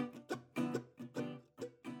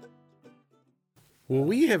 Well,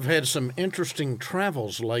 we have had some interesting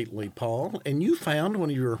travels lately, Paul, and you found one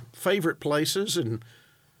of your favorite places and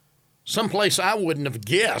someplace I wouldn't have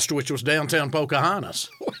guessed, which was downtown Pocahontas.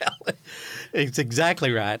 Well, it's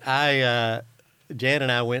exactly right. Jan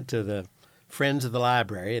and I went to the Friends of the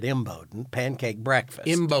Library at Imboden, pancake breakfast.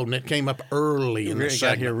 Imboden, it came up early in the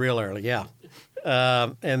segment. Got here real early, yeah.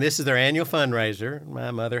 And this is their annual fundraiser.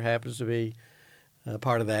 My mother happens to be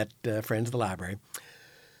part of that Friends of the Library.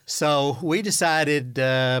 So we decided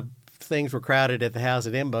things were crowded at the house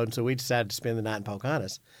at Imboden, so we decided to spend the night in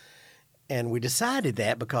Pocahontas. And we decided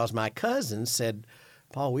that because my cousin said,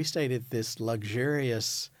 Paul, we stayed at this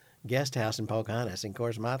luxurious guest house in Pocahontas. And, of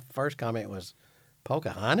course, my first comment was,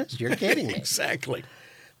 Pocahontas? You're kidding me. Exactly.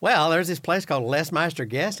 Well, there's this place called Lesmeister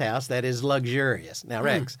Guest House that is luxurious. Now,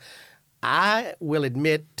 Rex, I will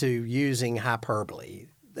admit to using hyperbole.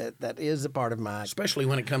 That is a part of my... Especially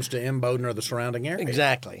when it comes to Imboden or the surrounding area.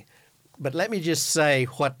 Exactly. But let me just say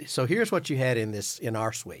so here's what you had in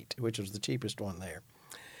our suite, which was the cheapest one there.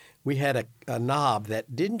 We had a knob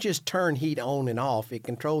that didn't just turn heat on and off. It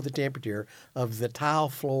controlled the temperature of the tile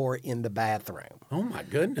floor in the bathroom. Oh, my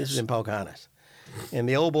goodness. This is in Pocahontas. And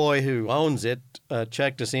the old boy who owns it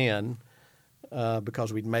checked us in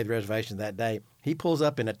because we'd made the reservation that day. He pulls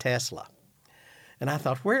up in a Tesla. And I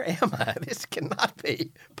thought, where am I? This cannot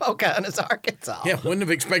be Pocahontas, Arkansas. Yeah, wouldn't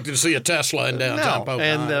have expected to see a Tesla in downtown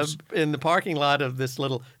Pocahontas. And in the parking lot of this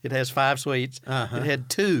it has 5 suites. Uh-huh. It had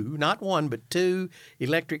 2, not 1, but 2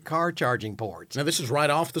 electric car charging ports. Now, this is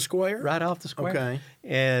right off the square? Right off the square. Okay.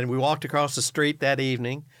 And we walked across the street that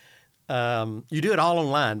evening. You do it all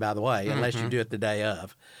online, by the way, unless you do it the day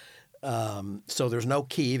of. So there's no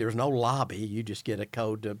key. There's no lobby. You just get a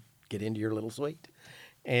code to get into your little suite.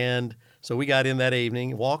 And so we got in that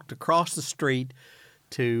evening, walked across the street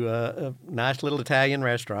to a nice little Italian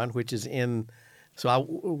restaurant, which is in – so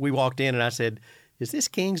we walked in and I said, is this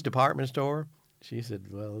King's Department Store? She said,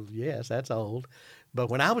 well, yes, that's old.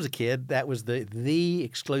 But when I was a kid, that was the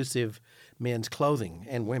exclusive men's clothing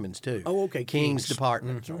and women's too. Oh, okay. King's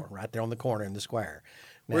Department Store, right there on the corner in the square.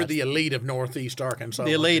 Now, we're the elite of Northeast Arkansas.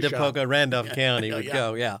 The elite of Randolph County would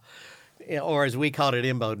go, yeah. Or as we called it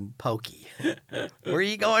in Imboden, Pokey. Where are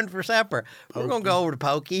you going for supper? Pokey. We're going to go over to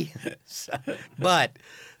Pokey. But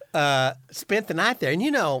spent the night there.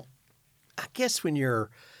 And, I guess when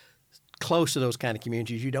you're close to those kind of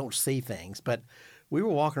communities, you don't see things. But we were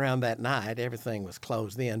walking around that night. Everything was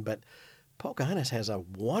closed then. But Pocahontas has a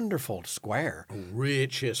wonderful square.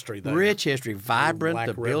 Rich history there. Rich history. Vibrant.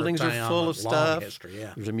 The buildings are full of stuff. History,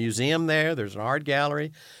 yeah. There's a museum there. There's an art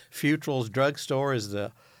gallery. Futral's drugstore is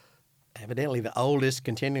evidently the oldest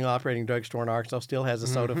continuing operating drugstore in Arkansas, still has a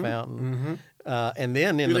soda fountain. And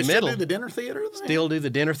then in do the they middle, still do the dinner theater there? Still do the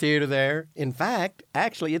dinner theater there. In fact,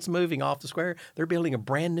 actually, it's moving off the square. They're building a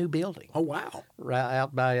brand new building. Oh, wow. Right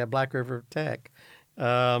out by Black River Tech.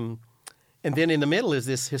 And then in the middle is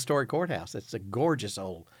this historic courthouse. It's a gorgeous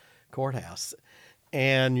old courthouse.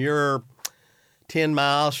 And you're 10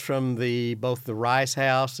 miles from both the Rice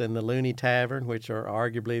House and the Looney Tavern, which are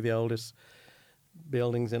arguably the oldest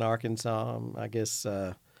buildings in Arkansas. I guess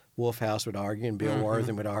Wolf House would argue and Bill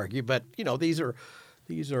Wortham would argue. But, these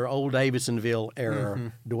are old Davidsonville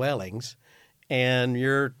era dwellings. And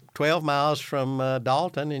you're 12 miles from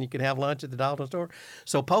Dalton, and you can have lunch at the Dalton store.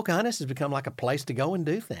 So Pocahontas has become like a place to go and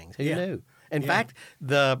do things. Who knew? In fact,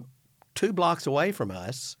 the 2 blocks away from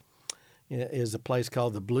us is a place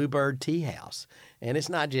called the Bluebird Tea House. And it's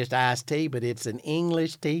not just iced tea, but it's an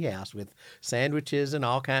English tea house with sandwiches and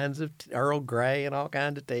all kinds of Earl Grey and all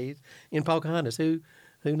kinds of teas in Pocahontas. Who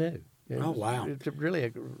knew? Wow. It's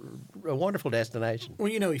really a wonderful destination.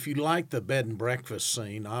 Well, if you like the bed and breakfast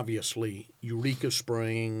scene, obviously Eureka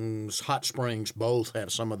Springs, Hot Springs both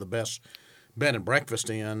have some of the best bed and breakfast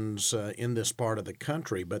inns in this part of the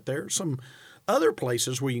country. But there's some other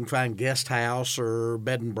places where you can find guest house or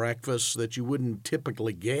bed and breakfast that you wouldn't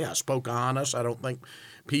typically guess. Pocahontas, I don't think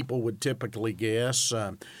people would typically guess.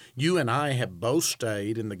 You and I have both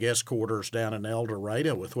stayed in the guest quarters down in El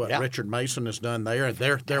Dorado with what Richard Mason has done there.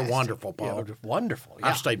 They're wonderful, Paul. Yeah, wonderful. Yeah.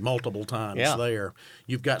 I've stayed multiple times there.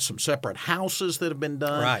 You've got some separate houses that have been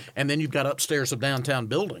done, right? And then you've got upstairs of downtown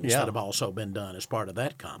buildings that have also been done as part of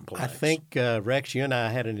that complex. I think Rex, you and I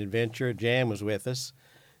had an adventure. Jan was with us,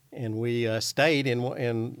 and we stayed in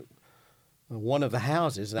one of the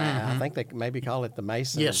houses. I think they maybe call it the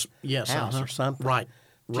Mason house or something. Right.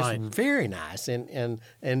 Just very nice. And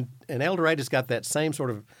El Dorado's got that same sort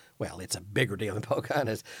of, well, it's a bigger deal than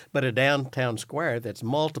Pocahontas, but a downtown square that's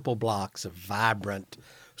multiple blocks of vibrant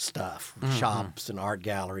stuff, shops and art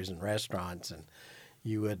galleries and restaurants, and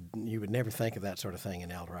you would never think of that sort of thing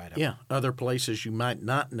in El Dorado. Yeah, other places you might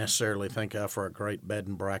not necessarily think of for a great bed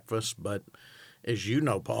and breakfast, but as you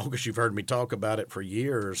know, Paul, because you've heard me talk about it for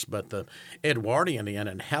years, but the Edwardian Inn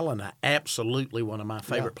in Helena, absolutely one of my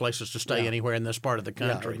favorite places to stay anywhere in this part of the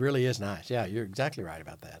country. Yeah, it really is nice. Yeah, you're exactly right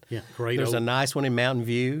about that. Yeah, great. There's a nice one in Mountain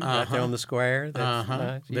View right there on the square. That's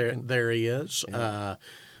nice. There he is. Yeah.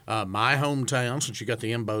 My hometown, since you got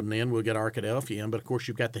the Imboden Inn, we'll get Arkadelphia Inn, but of course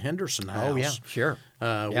you've got the Henderson House. Oh, yeah, sure.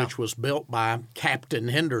 Which was built by Captain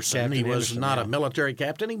Henderson. He was not a military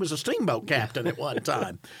captain. He was a steamboat captain at one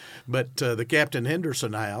time. But the Captain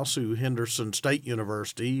Henderson House, who Henderson State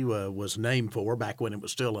University was named for back when it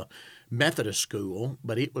was still a Methodist school,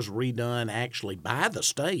 but it was redone actually by the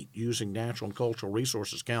state using Natural and Cultural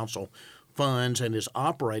Resources Council funds and is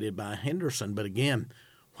operated by Henderson. But again,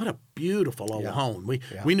 what a beautiful old home.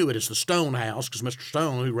 We knew it as the Stone House because Mr.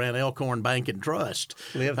 Stone, who ran Elkhorn Bank and Trust,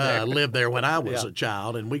 lived there when I was a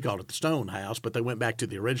child, and we called it the Stone House, but they went back to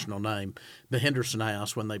the original name, the Henderson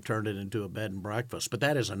House, when they've turned it into a bed and breakfast. But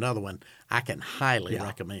that is another one I can highly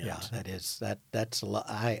recommend. Yeah, that's a lot.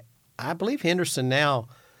 I believe Henderson now,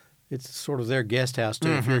 it's sort of their guest house,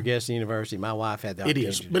 too. If you're a guest at the university, my wife had the opportunity. It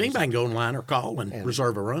is, but anybody can go online or call and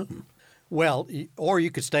reserve a room. Well, or you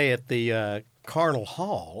could stay at the Carnal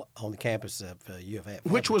Hall on the campus of U of F.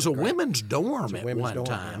 Which was a women's dorm at one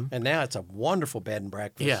time. And now it's a wonderful bed and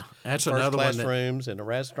breakfast. Yeah, that's another one. First-class rooms and a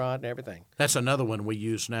restaurant and everything. That's another one we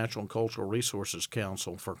use Natural and Cultural Resources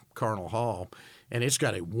Council for Carnal Hall. And it's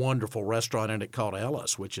got a wonderful restaurant in it called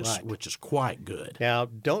Ellis, which is quite good. Now,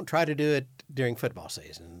 don't try to do it during football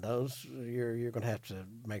season. Those you're going to have to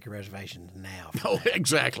make a reservation now. Oh,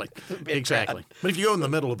 exactly. Exactly. But if you go in the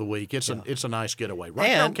middle of the week, it's a nice getaway right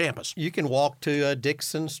there on campus. You can walk to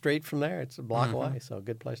Dixon Street from there. It's a block away, so a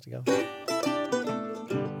good place to go.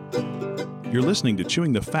 You're listening to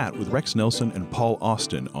Chewing the Fat with Rex Nelson and Paul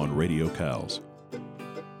Austin on Radio Cows.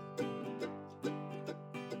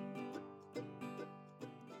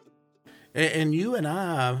 And you and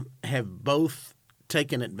I have both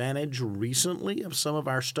taken advantage recently of some of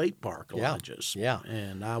our state park lodges. Yeah.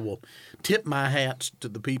 And I will tip my hats to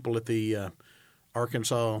the people at the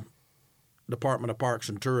Arkansas Department of Parks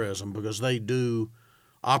and Tourism because they do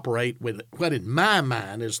operate with what in my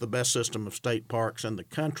mind is the best system of state parks in the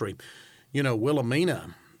country. You know,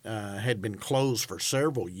 Wilhelmina had been closed for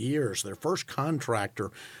several years. Their first contractor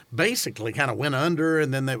basically kind of went under,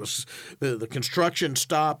 and then there was the construction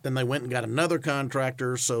stopped, and they went and got another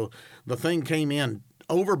contractor. So the thing came in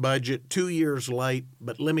over budget, 2 years late.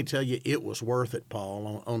 But let me tell you, it was worth it,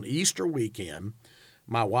 Paul. On Easter weekend,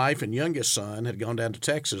 my wife and youngest son had gone down to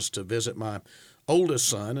Texas to visit my oldest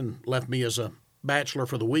son and left me as a bachelor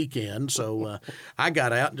for the weekend, so I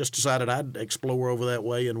got out and just decided I'd explore over that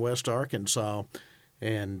way in West Arkansas,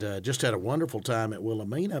 and just had a wonderful time at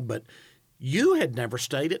Wilhelmina. But you had never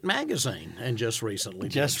stayed at Magazine, and just recently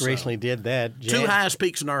did that. Two highest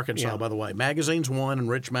peaks in Arkansas, by the way. Magazine's 1 and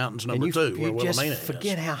Rich Mountain's number 2, where Wilhelmina is.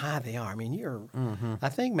 Forget how high they are. I mean, I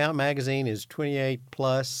think Mount Magazine is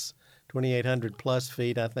 2,800 plus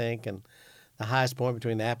feet, I think, and the highest point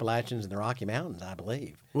between the Appalachians and the Rocky Mountains, I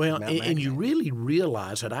believe. Well, and you really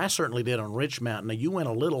realize that I certainly did on Rich Mountain. Now, you went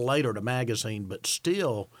a little later to Magazine, but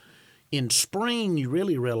still, in spring, you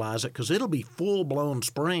really realize it because it'll be full-blown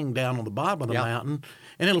spring down on the bottom of the mountain,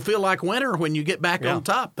 and it'll feel like winter when you get back on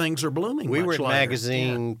top. Things are blooming. We were at later.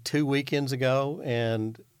 Magazine 2 weekends ago,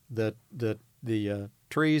 and the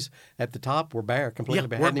trees at the top were bare, completely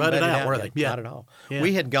bare. Weren't budded out, were they? Not at all. Yeah.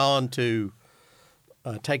 We had gone to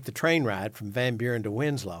take the train ride from Van Buren to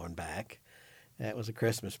Winslow and back. That was a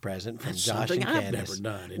Christmas present from Josh and Candace. I've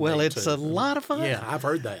never done. Well, it's a lot of fun. Yeah, I've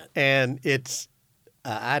heard that. And it's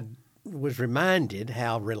I was reminded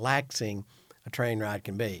how relaxing a train ride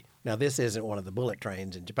can be. Now, this isn't one of the bullet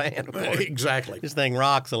trains in Japan, of course. Exactly. This thing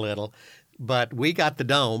rocks a little. But we got the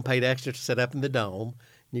dome, paid extra to sit up in the dome.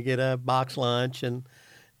 You get a box lunch and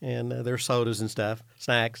there's sodas and stuff,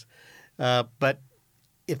 snacks. But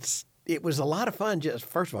it was a lot of fun. Just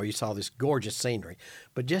first of all, you saw this gorgeous scenery.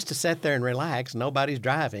 But just to sit there and relax, nobody's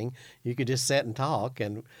driving. You could just sit and talk.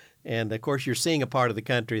 And of course, you're seeing a part of the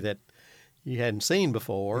country that you hadn't seen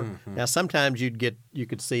before. Mm-hmm. Now, sometimes you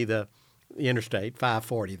could see the Interstate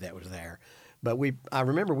 540 that was there. But I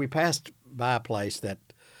remember we passed by a place that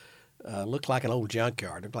looked like an old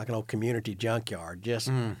junkyard, looked like an old community junkyard, just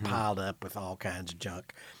piled up with all kinds of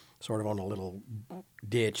junk, sort of on a little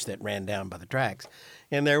ditch that ran down by the tracks.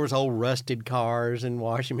 And there was old rusted cars and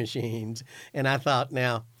washing machines. And I thought,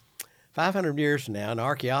 now, 500 years from now, an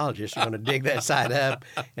archaeologist are going to dig that site up,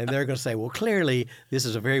 and they're going to say, well, clearly this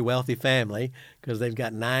is a very wealthy family because they've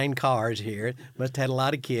got 9 cars here. Must have had a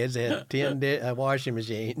lot of kids. They had 10 washing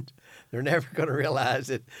machines. They're never going to realize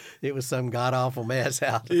that it was some god-awful mess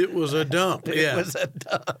out. It was a dump. It was a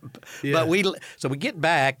dump. Yeah. But we get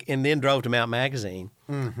back and then drove to Mount Magazine,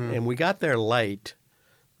 and we got there late,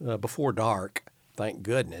 before dark, thank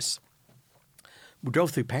goodness. We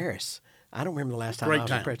drove through Paris. I don't remember the last time I was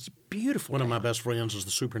in Paris. It's beautiful. One of my best friends is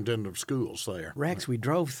the superintendent of schools there. Rex, we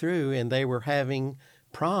drove through, and they were having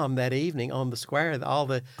prom that evening on the square. All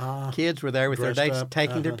the kids were there with their dates,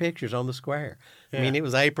 taking their pictures on the square. Yeah. I mean, it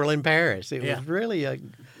was April in Paris. It was really a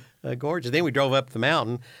gorgeous. Then we drove up the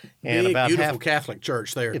mountain, and big, about beautiful Catholic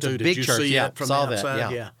church there it's too. A big Did you church. see Yeah, it from saw outside?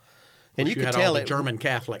 that. Yeah. And you could had tell all the it. German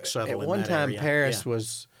Catholics settled At in one that time, area. Paris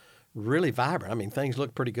was really vibrant. I mean, things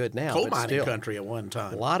look pretty good now. Coal but mining still, country at one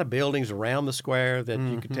time. A lot of buildings around the square that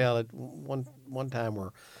you could tell at one time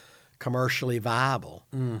were commercially viable.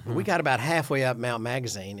 We got about halfway up Mount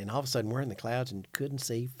Magazine, and all of a sudden we're in the clouds and couldn't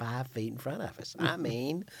see 5 feet in front of us. I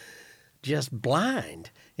mean, just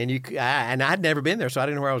blind. And I'd never been there, so I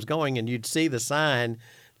didn't know where I was going. And you'd see the sign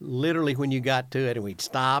literally when you got to it, and we'd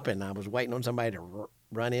stop, and I was waiting on somebody to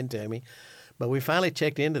run into me. But we finally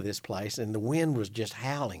checked into this place, and the wind was just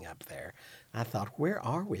howling up there. I thought, where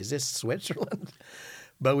are we? Is this Switzerland?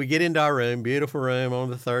 But we get into our room, beautiful room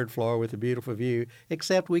on the 3rd floor with a beautiful view,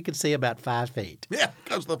 except we could see about 5 feet. Yeah,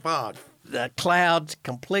 because of the fog. The clouds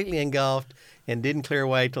completely engulfed and didn't clear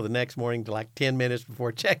away till the next morning, to like 10 minutes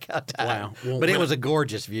before checkout time. Wow. Well, but it was a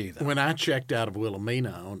gorgeous view, though. When I checked out of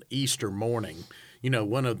Wilhelmina on Easter morning, you know,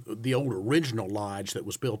 one of the old original lodge that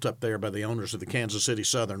was built up there by the owners of the Kansas City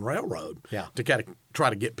Southern Railroad to kind of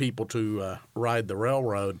try to get people to ride the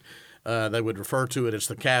railroad. They would refer to it as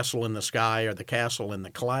the castle in the sky or the castle in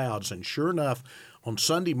the clouds. And sure enough, on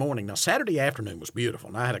Sunday morning, now Saturday afternoon was beautiful,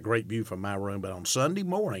 and I had a great view from my room, but on Sunday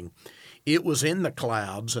morning, it was in the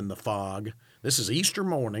clouds and the fog. This is Easter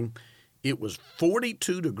morning. It was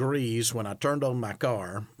 42 degrees when I turned on my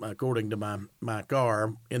car, according to my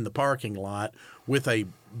car, in the parking lot with a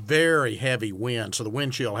very heavy wind. So the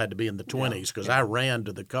wind chill had to be in the 20s because I ran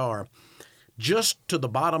to the car. Just to the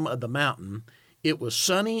bottom of the mountain, it was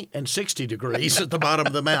sunny and 60 degrees at the bottom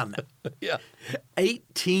of the mountain.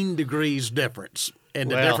 18 degrees difference.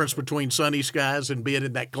 And the difference between sunny skies and being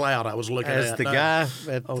in that cloud I was looking at. As the guy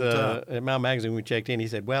at Mount Magazine, we checked in, he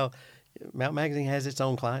said, well, Mount Magazine has its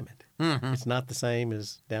own climate. It's not the same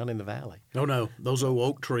as down in the valley. Oh, no. Those old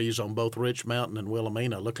oak trees on both Rich Mountain and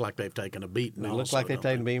Wilhelmina look like they've taken a beating. They look like they've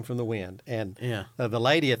taken a beating from the wind. And the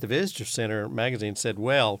lady at the Visitor Center magazine said,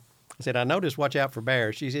 well, I said, I noticed, watch out for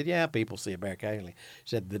bears. She said, yeah, people see a bear occasionally.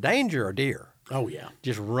 She said, the danger are deer. Oh, yeah.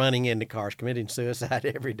 Just running into cars, committing suicide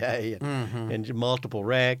every day and multiple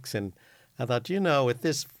wrecks. And I thought, you know, with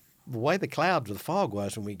this the way the clouds, the fog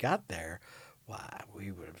was when we got there, why,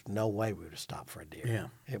 no way we would have stopped for a deer. Yeah.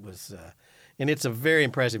 It was, and it's a very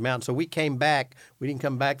impressive mountain. So we came back. We didn't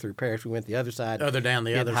come back through Parrish. We went the other side. Down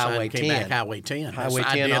the other Highway side, came 10. back Highway 10. Highway 10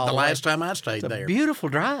 I did all the the way. last time I stayed It's a there. beautiful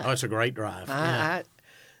drive. Oh, it's a great drive.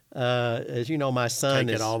 As you know, my son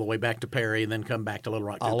Take is it all the way back to Perry and then come back to Little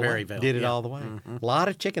Rock all to the way. Perryville. Did it Yeah. all the way. A lot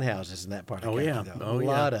of chicken houses in that part of the country. Though. Oh, a yeah.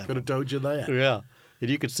 lot of Could have told you that. Yeah, and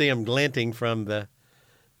you could see them glinting from the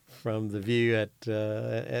view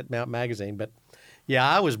at Mount Magazine. But yeah,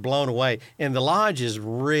 I was blown away, and the lodge is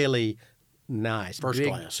really nice. First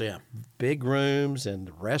class, yeah. Big rooms, and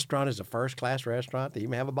the restaurant is a first-class restaurant. They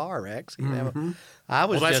even have a bar, Rex.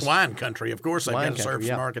 That's wine country. Of course, they've got to serve country,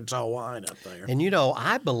 some yeah. Arkansas wine up there. And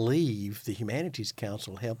I believe the Humanities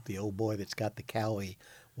Council helped the old boy that's got the Cowie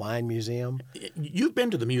Wine Museum. You've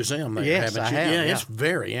been to the museum there, Yes, haven't you? I have, Yeah, yeah. it's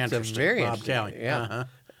very interesting. It's very Bob interesting, Cowie. yeah.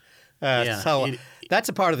 Uh-huh. So that's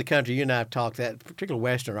a part of the country you and I have talked that, particularly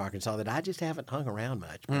Western Arkansas, that I just haven't hung around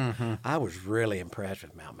much. But I was really impressed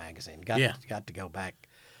with Mount Magazine. Got to go back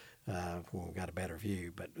when we got a better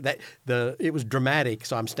view. But it was dramatic.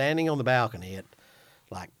 So I'm standing on the balcony at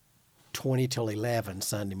like 20 till 11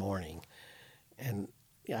 Sunday morning, and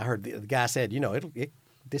I heard the guy said,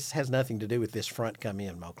 this has nothing to do with this front coming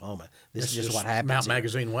in from Oklahoma. This is just what happens. Mount here.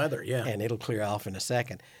 Magazine weather, yeah. And it'll clear off in a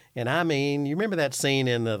second. And I mean, you remember that scene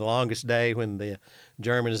in The Longest Day when the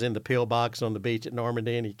German is in the pillbox on the beach at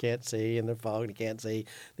Normandy and he can't see, and the fog and he can't see.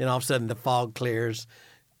 Then all of a sudden the fog clears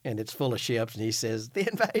and it's full of ships, and he says, the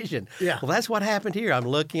invasion. Yeah. Well, that's what happened here. I'm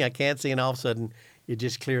looking, I can't see, and all of a sudden it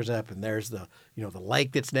just clears up, and there's the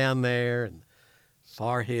lake that's down there and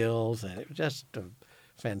far hills, and it was just a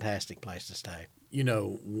fantastic place to stay.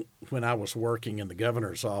 When I was working in the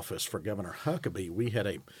governor's office for Governor Huckabee, we had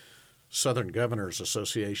a Southern Governors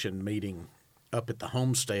Association meeting up at the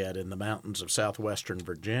homestead in the mountains of southwestern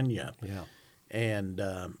Virginia. Yeah. And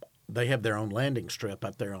they have their own landing strip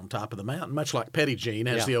up there on top of the mountain, much like Petit Jean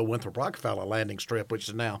has the old Winthrop Rockefeller landing strip, which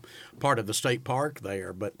is now part of the state park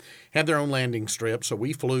there, but had their own landing strip. So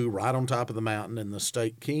we flew right on top of the mountain in the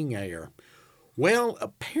State King Air. Well,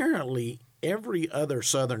 apparently every other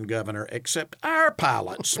Southern governor except our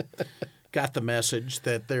pilots got the message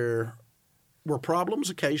that there were problems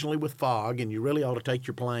occasionally with fog, and you really ought to take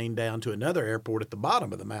your plane down to another airport at the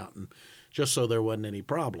bottom of the mountain just so there wasn't any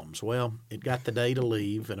problems. Well, it got the day to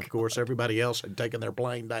leave, and of course everybody else had taken their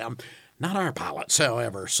plane down. Not our pilots,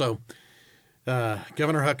 however. So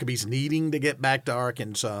Governor Huckabee's needing to get back to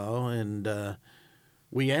Arkansas, and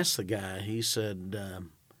we asked the guy, he said,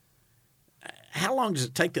 how long does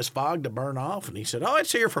it take this fog to burn off? And he said,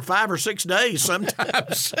 it's here for 5 or 6 days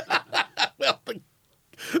sometimes. Well,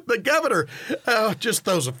 the governor just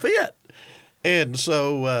throws a fit. And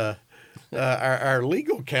so our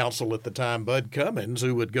legal counsel at the time, Bud Cummins,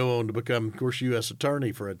 who would go on to become, of course, U.S.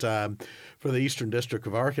 Attorney for a time for the Eastern District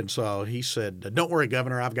of Arkansas, he said, don't worry,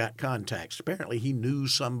 Governor, I've got contacts. Apparently he knew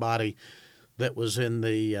somebody that was in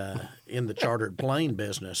the chartered plane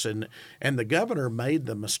business, and the governor made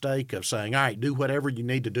the mistake of saying, all right, do whatever you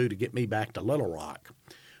need to do to get me back to Little Rock.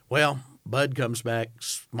 Well, Bud comes back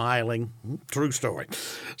smiling, true story,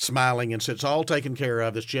 smiling, and said, it's all taken care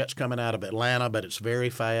of. This jet's coming out of Atlanta, but it's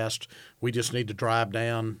very fast. We just need to drive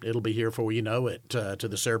down. It'll be here before you know it to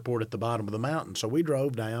this airport at the bottom of the mountain. So we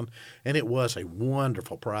drove down, and it was a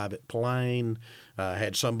wonderful private plane.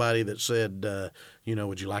 Had somebody that said,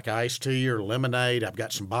 would you like iced tea or lemonade? I've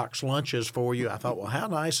got some boxed lunches for you. I thought, well, how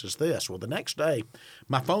nice is this? Well, the next day,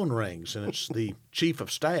 my phone rings, and it's the chief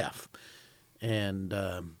of staff. And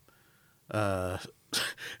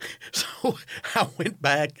so I went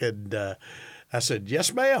back and I said,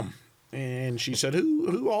 yes, ma'am. And she said,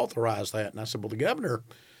 who authorized that? And I said, well, the governor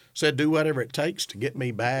said do whatever it takes to get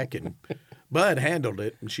me back. And Bud handled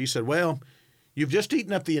it. And she said, well, you've just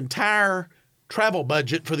eaten up the entire travel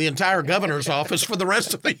budget for the entire governor's office for the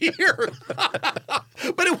rest of the year.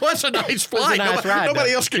 But it was a nice flight.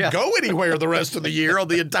 Nobody else could go anywhere the rest of the year on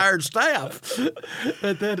the entire staff.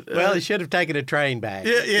 Well, he should have taken a train back.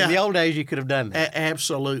 Yeah. In the old days, you could have done that.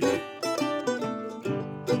 Absolutely.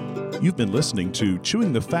 You've been listening to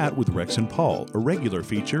Chewing the Fat with Rex and Paul, a regular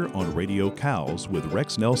feature on Radio Cows with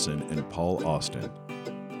Rex Nelson and Paul Austin.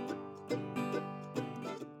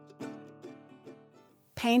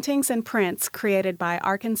 Paintings and prints created by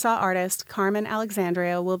Arkansas artist Carmen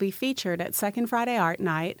Alexandria will be featured at Second Friday Art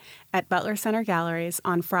Night at Butler Center Galleries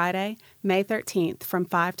on Friday, May 13th from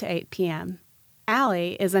 5 to 8 p.m.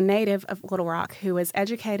 Allie is a native of Little Rock who was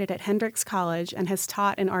educated at Hendrix College and has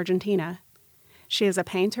taught in Argentina. She is a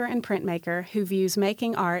painter and printmaker who views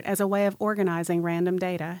making art as a way of organizing random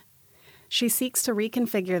data. She seeks to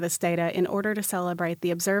reconfigure this data in order to celebrate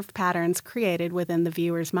the observed patterns created within the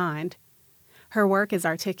viewer's mind. Her work is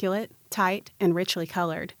articulate, tight, and richly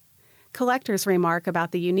colored. Collectors remark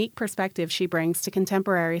about the unique perspective she brings to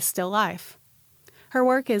contemporary still life. Her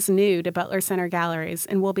work is new to Butler Center galleries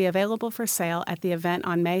and will be available for sale at the event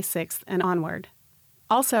on May 6th and onward.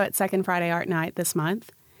 Also at Second Friday Art Night this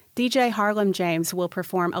month, DJ Harlem James will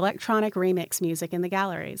perform electronic remix music in the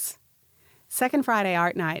galleries. Second Friday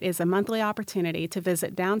Art Night is a monthly opportunity to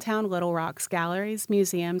visit downtown Little Rock's galleries,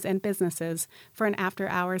 museums, and businesses for an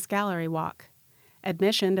after-hours gallery walk.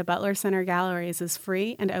 Admission to Butler Center galleries is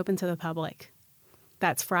free and open to the public.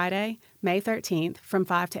 That's Friday, May 13th from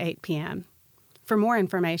 5 to 8 p.m. For more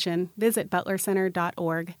information, visit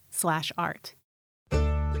butlercenter.org/art.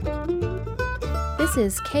 This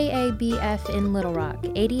is KABF in Little Rock,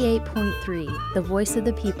 88.3, the voice of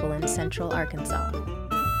the people in Central Arkansas.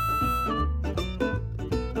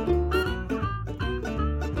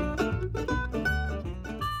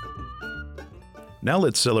 Now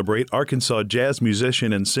let's celebrate Arkansas jazz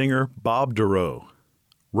musician and singer Bob Dorough.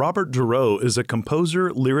 Robert Dorough is a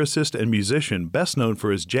composer, lyricist, and musician best known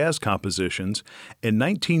for his jazz compositions in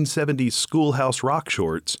 1970s Schoolhouse Rock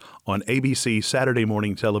shorts on ABC Saturday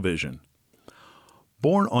morning television.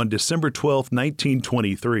 Born on December 12,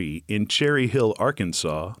 1923, in Cherry Hill,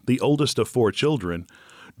 Arkansas, the oldest of 4 children,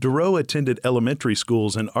 Dorough attended elementary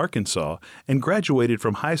schools in Arkansas and graduated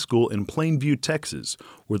from high school in Plainview, Texas,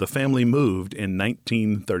 where the family moved in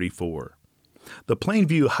 1934. The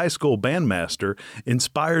Plainview High School bandmaster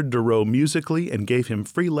inspired Dorough musically and gave him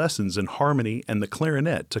free lessons in harmony and the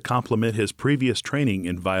clarinet to complement his previous training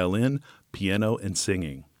in violin, piano, and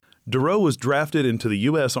singing. Dorough was drafted into the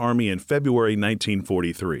U.S. Army in February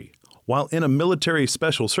 1943. While in a military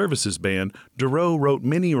special services band, Dorough wrote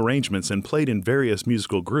many arrangements and played in various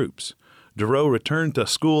musical groups. Dorough returned to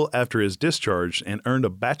school after his discharge and earned a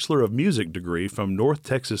Bachelor of Music degree from North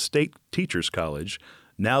Texas State Teachers College,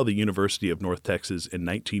 now the University of North Texas, in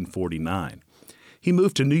 1949. He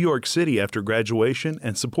moved to New York City after graduation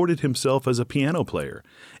and supported himself as a piano player.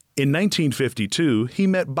 In 1952, he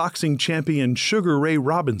met boxing champion Sugar Ray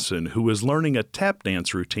Robinson, who was learning a tap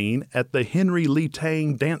dance routine at the Henry Lee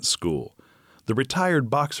Tang Dance School. The retired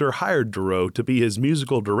boxer hired Dorough to be his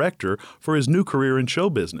musical director for his new career in show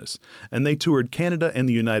business, and they toured Canada and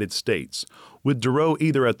the United States, with Dorough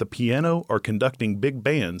either at the piano or conducting big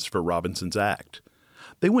bands for Robinson's act.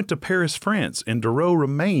 They went to Paris, France, and Dorough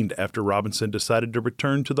remained after Robinson decided to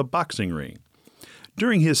return to the boxing ring.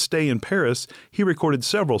 During his stay in Paris, he recorded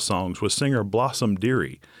several songs with singer Blossom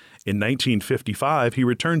Dearie. In 1955, he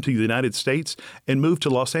returned to the United States and moved to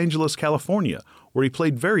Los Angeles, California, where he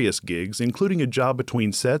played various gigs, including a job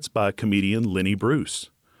between sets by comedian Lenny Bruce.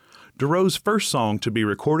 Dorough's first song to be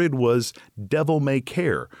recorded was Devil May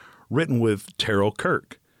Care, written with Terrell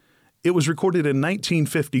Kirk. It was recorded in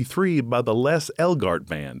 1953 by the Les Elgart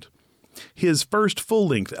Band. His first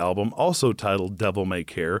full-length album, also titled Devil May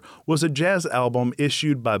Care, was a jazz album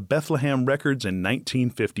issued by Bethlehem Records in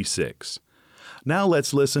 1956. Now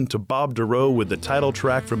let's listen to Bob Dorough with the title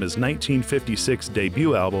track from his 1956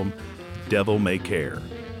 debut album, Devil May Care.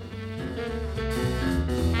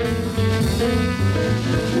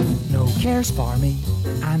 No cares for me,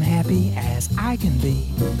 I'm happy as I can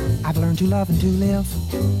be. I've learned to love and to live,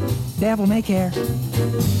 devil may care.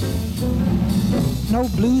 No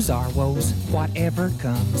blues or woes, whatever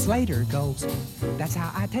comes later goes. That's how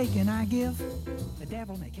I take and I give, the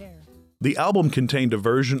devil may care. The album contained a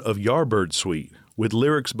version of Yardbird Suite, with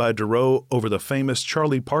lyrics by Dorough over the famous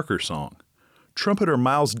Charlie Parker song. Trumpeter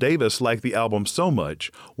Miles Davis liked the album so much,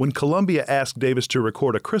 when Columbia asked Davis to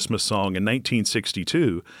record a Christmas song in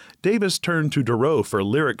 1962, Davis turned to Dorough for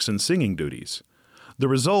lyrics and singing duties. The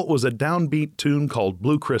result was a downbeat tune called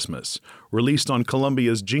Blue Christmas, released on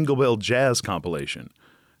Columbia's Jingle Bell Jazz compilation.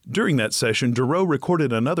 During that session, Dorough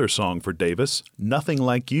recorded another song for Davis, Nothing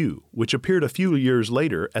Like You, which appeared a few years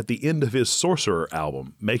later at the end of his Sorcerer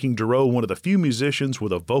album, making Dorough one of the few musicians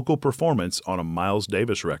with a vocal performance on a Miles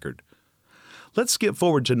Davis record. Let's skip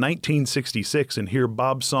forward to 1966 and hear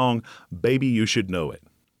Bob's song, Baby You Should Know It.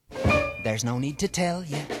 There's no need to tell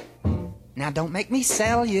you, now don't make me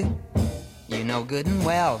sell you. You know good and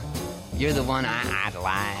well, you're the one I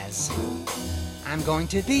idolize. I'm going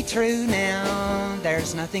to be true now,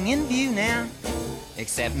 there's nothing in view now,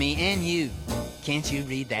 except me and you. Can't you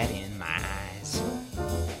read that in my eyes?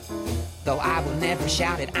 Though I will never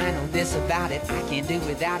shout it, I know this about it, I can't do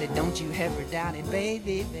without it, don't you ever doubt it,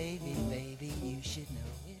 baby, baby, baby, you should know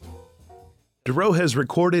it. Dorough has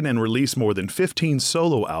recorded and released more than 15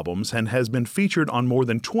 solo albums and has been featured on more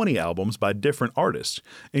than 20 albums by different artists,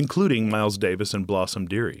 including Miles Davis and Blossom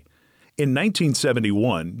Dearie. In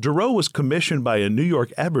 1971, Duro was commissioned by a New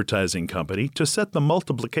York advertising company to set the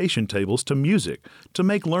multiplication tables to music to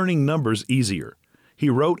make learning numbers easier. He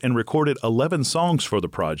wrote and recorded 11 songs for the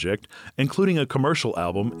project, including a commercial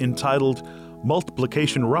album entitled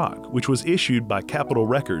Multiplication Rock, which was issued by Capitol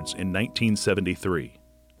Records in 1973.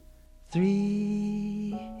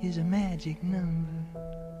 3 is a magic number.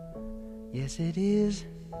 Yes, it is.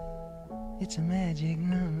 It's a magic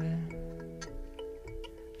number.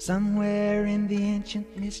 Somewhere in the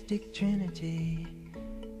ancient mystic trinity,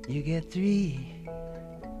 you get 3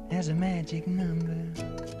 as a magic number.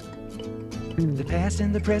 The past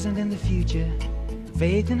and the present and the future,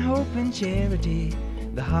 faith and hope and charity,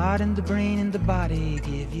 the heart and the brain and the body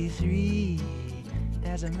give you 3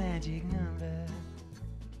 as a magic number.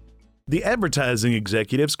 The advertising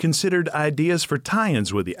executives considered ideas for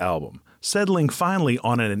tie-ins with the album, settling finally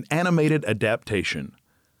on an animated adaptation.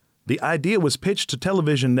 The idea was pitched to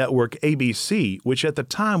television network ABC, which at the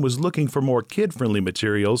time was looking for more kid-friendly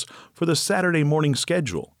materials for the Saturday morning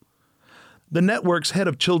schedule. The network's head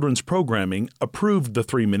of children's programming approved the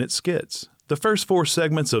 3-minute skits. The first 4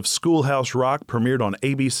 segments of Schoolhouse Rock premiered on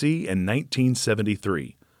ABC in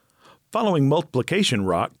 1973. Following Multiplication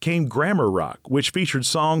Rock came Grammar Rock, which featured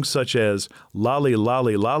songs such as Lolly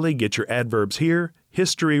Lolly Lolly, Get Your Adverbs Here,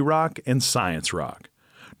 History Rock, and Science Rock.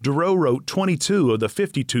 Duro wrote 22 of the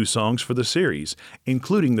 52 songs for the series,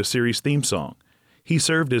 including the series theme song. He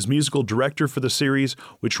served as musical director for the series,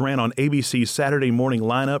 which ran on ABC's Saturday morning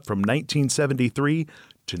lineup from 1973 to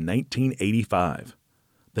 1985.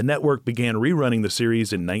 The network began rerunning the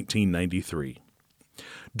series in 1993.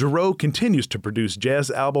 Duro continues to produce jazz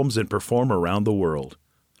albums and perform around the world.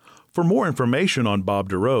 For more information on Bob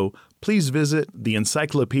Duro, please visit the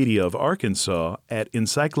Encyclopedia of Arkansas at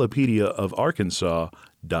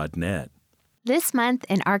encyclopediaofarkansas.net. This month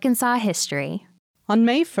in Arkansas history. On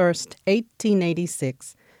May 1st,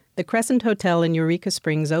 1886, the Crescent Hotel in Eureka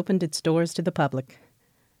Springs opened its doors to the public.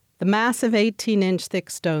 The massive 18-inch thick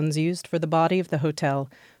stones used for the body of the hotel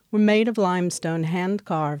were made of limestone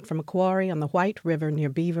hand-carved from a quarry on the White River near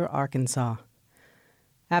Beaver, Arkansas.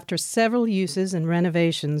 After several uses and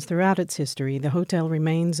renovations throughout its history, the hotel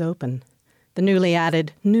remains open. The newly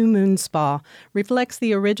added New Moon Spa reflects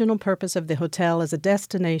the original purpose of the hotel as a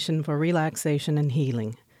destination for relaxation and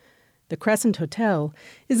healing. The Crescent Hotel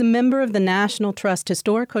is a member of the National Trust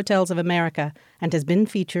Historic Hotels of America and has been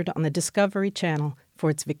featured on the Discovery Channel for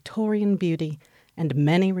its Victorian beauty and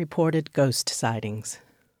many reported ghost sightings.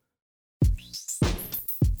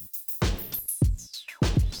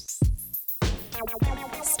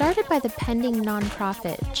 Started by the pending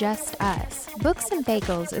nonprofit Just Us, Books and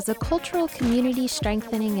Bagels is a cultural community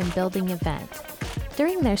strengthening and building event.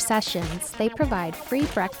 During their sessions, they provide free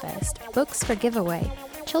breakfast, books for giveaway,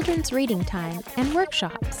 children's reading time, and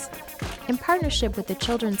workshops. In partnership with the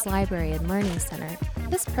Children's Library and Learning Center,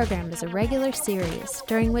 this program is a regular series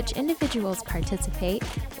during which individuals participate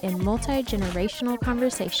in multi-generational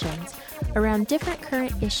conversations around different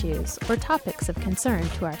current issues or topics of concern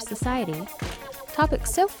to our society.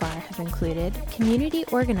 Topics so far have included community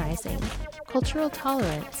organizing, cultural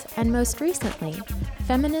tolerance, and most recently,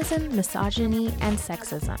 feminism, misogyny, and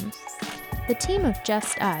sexism. The team of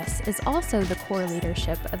Just Us is also the core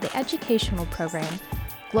leadership of the educational program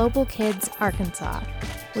Global Kids Arkansas,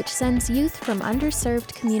 which sends youth from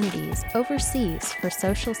underserved communities overseas for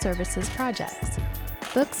social services projects.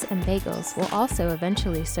 Books and Bagels will also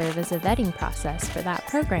eventually serve as a vetting process for that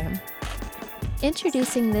program.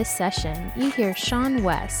 Introducing this session, you hear Sean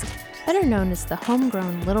West, better known as the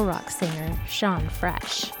homegrown Little Rock singer, Sean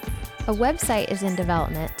Fresh. A website is in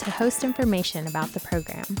development to host information about the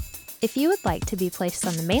program. If you would like to be placed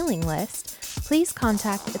on the mailing list, please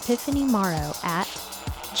contact Epiphany Morrow at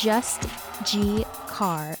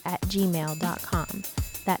justgcar@gmail.com.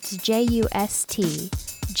 That's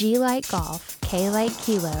JUST, G like golf, K like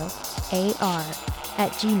kilo, AR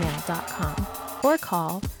 @gmail.com. Or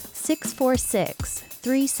call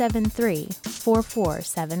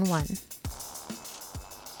 646-373-4471.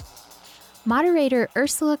 Moderator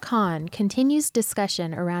Ursula Kahn continues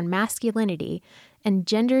discussion around masculinity and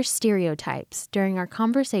gender stereotypes during our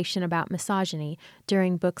conversation about misogyny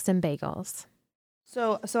during Books and Bagels.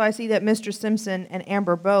 So I see that Mr. Simpson and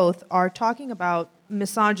Amber both are talking about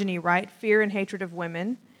misogyny, right? Fear and hatred of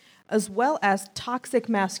women, as well as toxic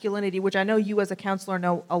masculinity, which I know you as a counselor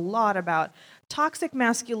know a lot about. Toxic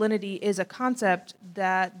masculinity is a concept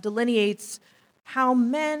that delineates how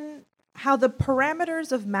the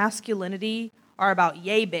parameters of masculinity are about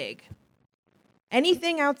yay big.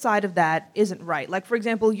 Anything outside of that isn't right. Like, for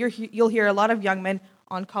example, you'll hear a lot of young men,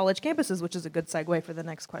 on college campuses, which is a good segue for the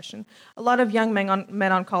next question. A lot of young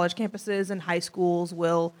men on college campuses and high schools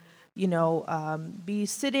will, be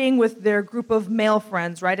sitting with their group of male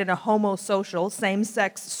friends, right, in a homosocial,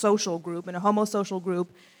 same-sex social group, in a homosocial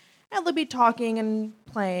group, and they'll be talking and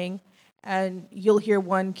playing, and you'll hear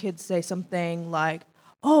one kid say something like,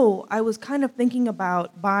 "Oh, I was kind of thinking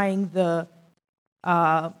about buying the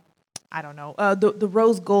rose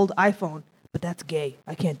gold iPhone, but that's gay.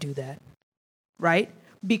 I can't do that." Right?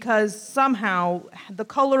 Because somehow the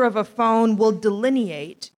color of a phone will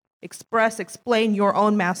delineate, explain your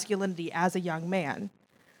own masculinity as a young man.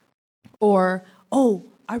 Or, "Oh,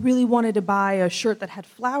 I really wanted to buy a shirt that had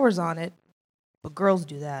flowers on it, but girls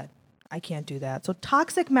do that. I can't do that." So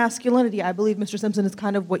toxic masculinity, I believe, Mr. Simpson, is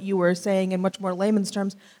kind of what you were saying in much more layman's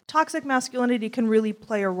terms. Toxic masculinity can really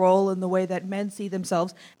play a role in the way that men see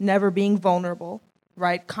themselves never being vulnerable,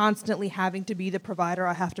 right? Constantly having to be the provider.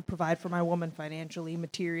 I have to provide for my woman financially,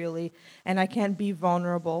 materially, and I can't be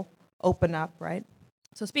vulnerable, open up, right?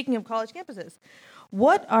 So speaking of college campuses,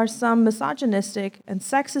 what are some misogynistic and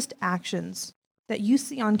sexist actions that you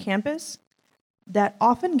see on campus that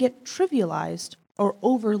often get trivialized or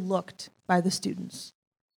overlooked by the students?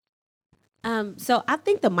 So I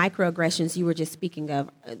think the microaggressions you were just speaking of,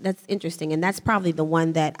 that's interesting, and that's probably the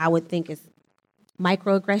one that I would think is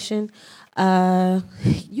microaggression.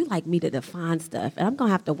 You like me to define stuff, and I'm going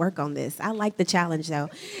to have to work on this. I like the challenge, though.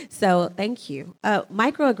 So thank you.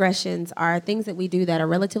 Microaggressions are things that we do that are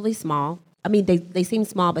relatively small. I mean, they seem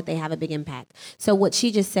small, but they have a big impact. So what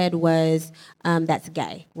she just said was, that's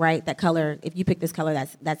gay, right? That color, if you pick this color,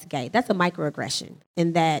 that's gay. That's a microaggression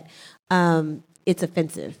in that it's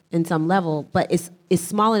offensive in some level, but it's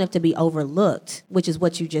small enough to be overlooked, which is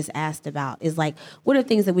what you just asked about. Is like, what are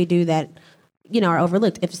things that we do that, are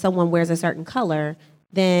overlooked? If someone wears a certain color,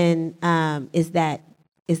 then is that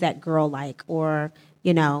girl-like? Or,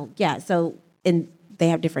 so, and they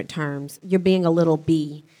have different terms. You're being a little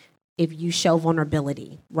bee if you show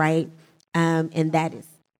vulnerability, right? And that is,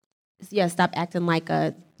 stop acting like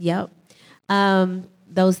a,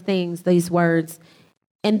 those things, these words.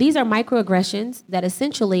 And these are microaggressions that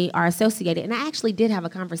essentially are associated. And I actually did have a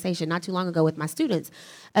conversation not too long ago with my students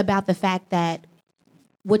about the fact that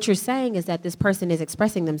what you're saying is that this person is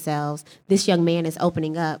expressing themselves, this young man is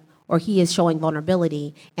opening up, or he is showing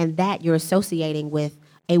vulnerability, and that you're associating with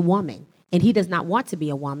a woman. And he does not want to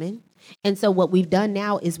be a woman. And so what we've done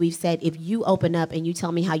now is we've said, if you open up and you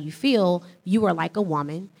tell me how you feel, you are like a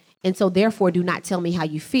woman. And so therefore, do not tell me how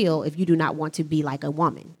you feel if you do not want to be like a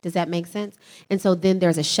woman. Does that make sense? And so then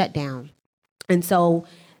there's a shutdown. And so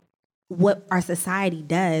what our society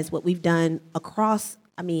does, what we've done across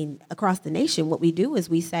the nation, what we do is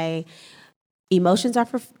we say emotions are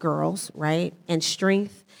for girls, right? And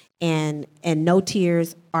strength and no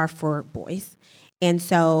tears are for boys. And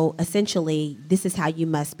so essentially, this is how you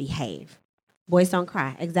must behave. Boys don't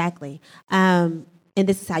cry, exactly. And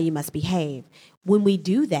this is how you must behave. When we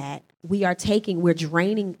do that, we're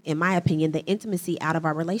draining, in my opinion, the intimacy out of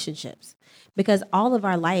our relationships. Because all of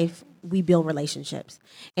our life, we build relationships.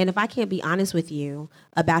 And if I can't be honest with you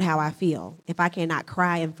about how I feel, if I cannot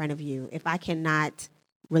cry in front of you, if I cannot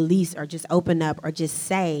release or just open up or just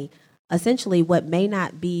say essentially what may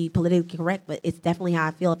not be politically correct, but it's definitely how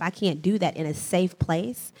I feel, if I can't do that in a safe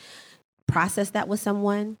place, process that with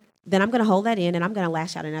someone, then I'm going to hold that in and I'm going to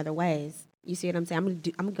lash out in other ways. You see what I'm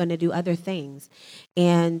saying? I'm going to do other things.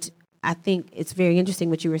 And I think it's very interesting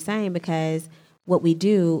what you were saying, because what we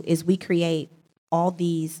do is we create all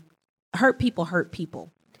these hurt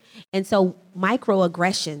people. And so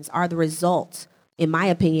microaggressions are the result, in my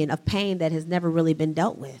opinion, of pain that has never really been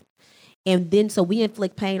dealt with. And then so we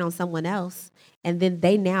inflict pain on someone else, and then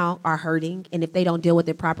they now are hurting. And if they don't deal with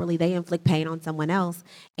it properly, they inflict pain on someone else,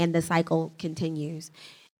 and the cycle continues.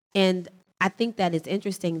 And I think that it's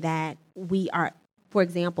interesting that we are, for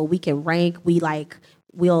example, we can rank,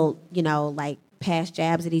 we'll pass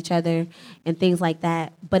jabs at each other and things like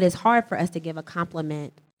that. But it's hard for us to give a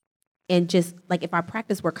compliment, and just like if our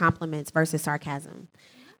practice were compliments versus sarcasm,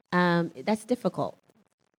 that's difficult.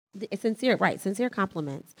 It's sincere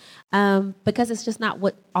compliments, because it's just not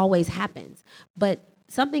what always happens. But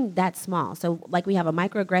something that small, so like we have a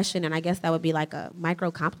microaggression, and I guess that would be like a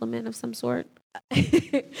micro compliment of some sort.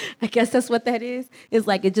 I guess that's what that is. It's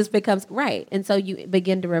like it just becomes right. And so you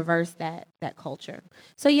begin to reverse that culture.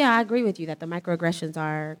 So yeah, I agree with you that the microaggressions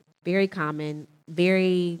are very common,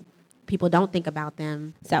 people don't think about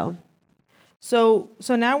them. So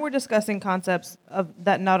now we're discussing concepts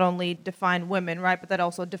that not only define women, right, but that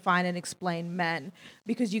also define and explain men.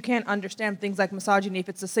 Because you can't understand things like misogyny if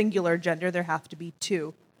it's a singular gender, there have to be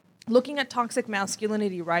two. looking at toxic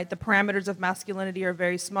masculinity, right? The parameters of masculinity are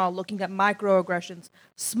very small. Looking at microaggressions,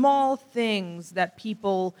 small things that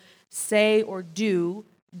people say or do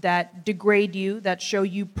that degrade you, that show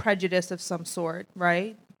you prejudice of some sort,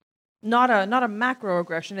 right? Not a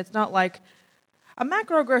macroaggression. It's not like a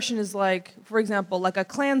macroaggression is like, for example, like a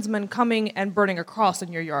Klansman coming and burning a cross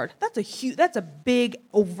in your yard. That's a big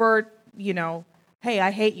overt, hey,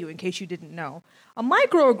 I hate you, in case you didn't know. A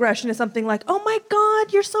microaggression is something like, oh my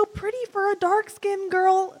God, you're so pretty for a dark-skinned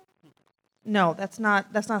girl. No, that's not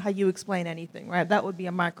how you explain anything, right? That would be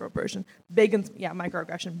a microaggression.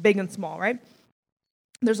 Microaggression, big and small, right?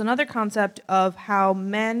 There's another concept of how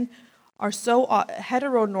men are so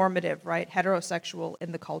heteronormative, right? Heterosexual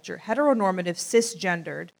in the culture. Heteronormative,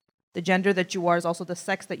 cisgendered. The gender that you are is also the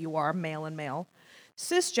sex that you are, male and male.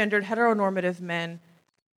 Cisgendered, heteronormative men,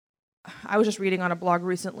 I was just reading on a blog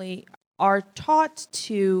recently, are taught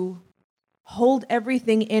to hold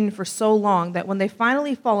everything in for so long that when they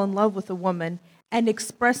finally fall in love with a woman and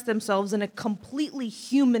express themselves in a completely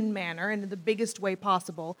human manner and in the biggest way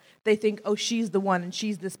possible, they think, oh, she's the one and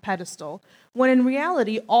she's this pedestal. When in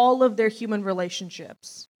reality, all of their human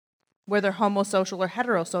relationships, whether homosocial or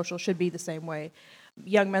heterosocial, should be the same way.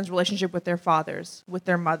 Young men's relationship with their fathers, with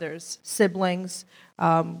their mothers, siblings,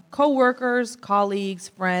 co-workers, colleagues,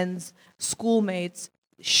 friends, schoolmates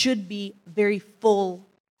should be very full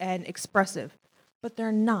and expressive, but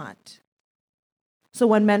they're not. So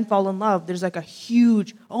when men fall in love, there's like a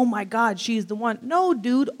huge, oh my God, she's the one. No,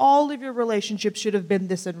 dude, all of your relationships should have been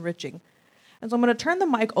this enriching. And so I'm going to turn the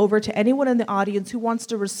mic over to anyone in the audience who wants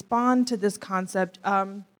to respond to this concept.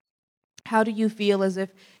 How do you feel as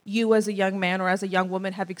if you as a young man or as a young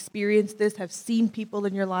woman have experienced this, have seen people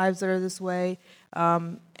in your lives that are this way?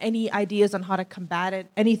 Any ideas on how to combat it?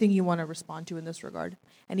 Anything you want to respond to in this regard?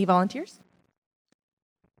 Any volunteers?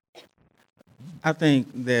 I think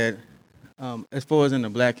that as far as in the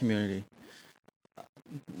black community, I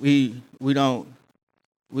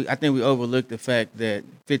think we overlook the fact that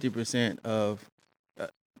 50% of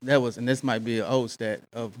and this might be an old stat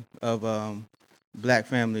of black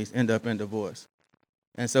families end up in divorce.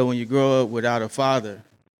 And so when you grow up without a father,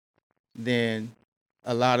 then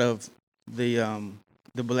a lot of the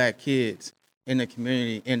black kids in the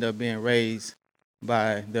community end up being raised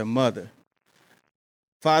by their mother.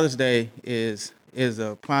 Father's Day is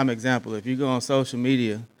a prime example. If you go on social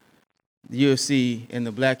media, you'll see in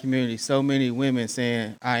the black community so many women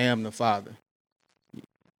saying, I am the father.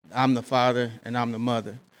 I'm the father and I'm the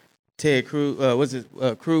mother. Ted Cruz,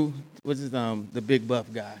 the big buff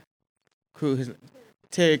guy?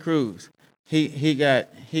 Ted Cruz. He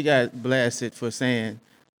got blasted for saying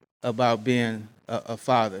about being a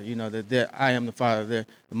father. That I am the father.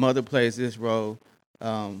 The mother plays this role,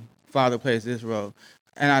 father plays this role.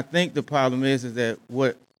 And I think the problem is that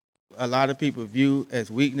what a lot of people view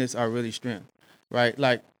as weakness are really strength, right?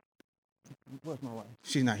 Like, what's my wife?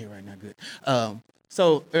 She's not here right now. Good.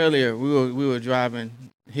 So earlier we were driving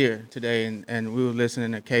here today, and we were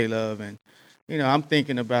listening to K-Love, and I'm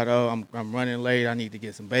thinking about, I'm running late. I need to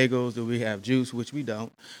get some bagels. Do we have juice? Which we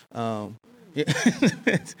don't. A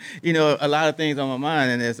lot of things on my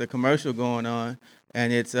mind, and there's a commercial going on,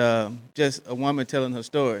 and it's just a woman telling her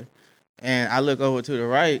story. And I look over to the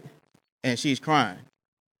right, and she's crying.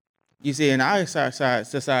 You see, in our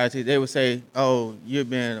society, they would say, oh, you're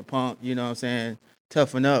being a punk,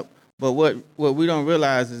 toughen up. But what we don't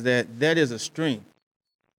realize is that is a strength,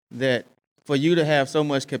 that for you to have so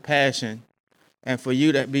much compassion and for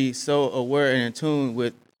you to be so aware and in tune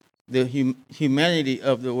with the humanity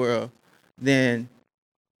of the world, then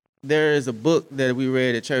there is a book that we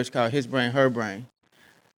read at church called His Brain, Her Brain.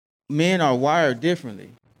 Men are wired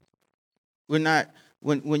differently. We're not,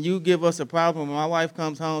 when you give us a problem, when my wife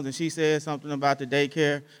comes home and she says something about the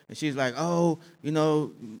daycare, and she's like, oh,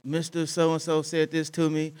 Mr. So-and-so said this to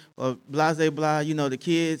me, or blah, blah, blah, the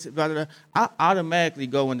kids, blah, blah, blah. I automatically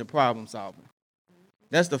go into problem solving.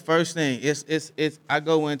 That's the first thing. I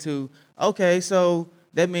go into, okay, so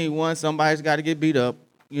that means one, somebody's got to get beat up,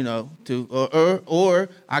 or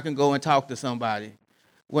I can go and talk to somebody.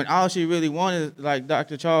 When all she really wanted, like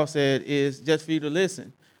Dr. Charles said, is just for you to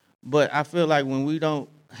listen. But I feel like when we don't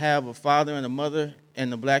have a father and a mother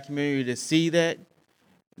in the black community to see that,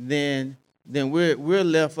 then we're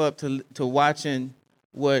left up to watching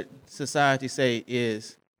what society say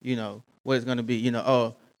is, what it's going to be.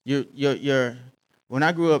 You're when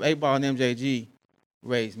I grew up, 8 Ball and MJG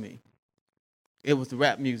raised me. It was the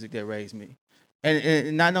rap music that raised me.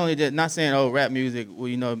 And not only that, not saying, rap music,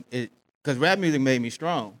 because rap music made me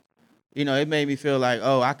strong. It made me feel like,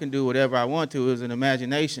 I can do whatever I want to. It was an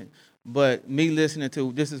imagination. But me listening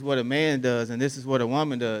to this is what a man does and this is what a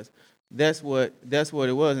woman does, that's what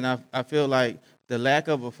it was. And I feel like the lack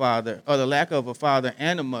of a father, or the lack of a father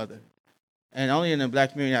and a mother, and only in the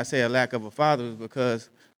black community I say a lack of a father is because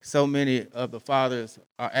so many of the fathers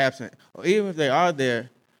are absent. Or even if they are there,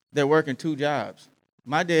 they're working 2 jobs.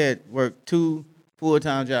 My dad worked 2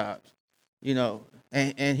 full-time jobs, you know,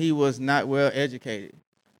 and he was not well educated.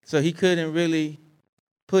 So he couldn't really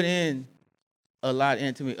put in a lot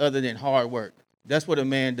into me other than hard work. That's what a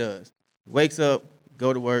man does. Wakes up,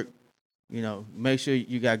 go to work, you know, make sure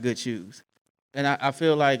you got good shoes. And I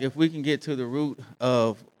feel like if we can get to the root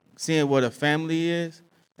of seeing what a family is,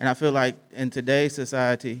 and I feel like in today's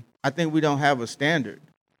society, I think we don't have a standard.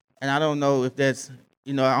 And I don't know if that's,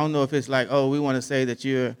 you know, I don't know if it's like, oh, we want to say that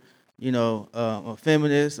you're, you know, a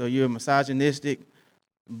feminist or you're misogynistic,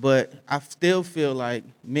 but I still feel like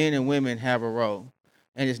men and women have a role.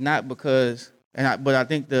 And it's not because, but I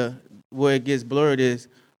think where it gets blurred is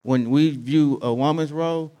when we view a woman's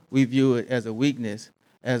role, we view it as a weakness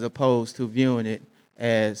as opposed to viewing it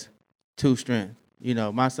as true strength. You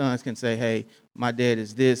know, my sons can say, hey, my dad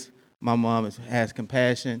is this, my mom has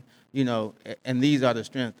compassion, you know, and these are the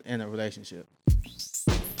strengths in a relationship.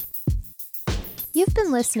 You've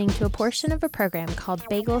been listening to a portion of a program called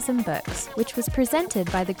Bagels and Books, which was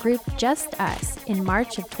presented by the group Just Us in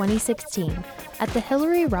March of 2016 at the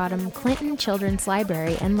Hillary Rodham Clinton Children's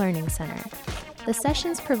Library and Learning Center. The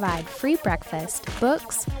sessions provide free breakfast,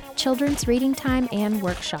 books, children's reading time, and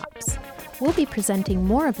workshops. We'll be presenting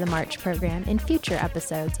more of the March program in future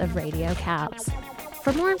episodes of Radio Cows.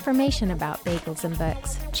 For more information about Bagels and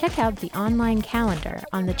Books, check out the online calendar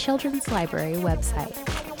on the Children's Library website.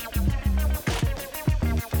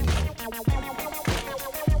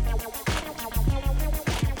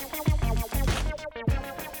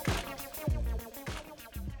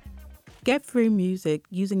 Get free music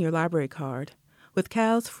using your library card. With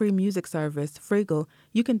Cal's free music service, Freegal,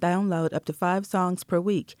 you can download up to 5 songs per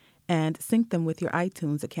week and sync them with your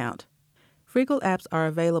iTunes account. Freegal apps are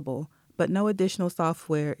available, but no additional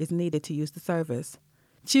software is needed to use the service.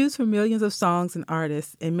 Choose from millions of songs and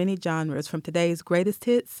artists in many genres, from today's greatest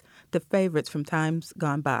hits to favorites from times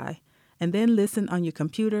gone by, and then listen on your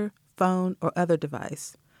computer, phone, or other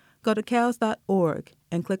device. Go to cals.org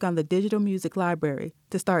and click on the Digital Music Library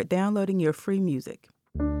to start downloading your free music.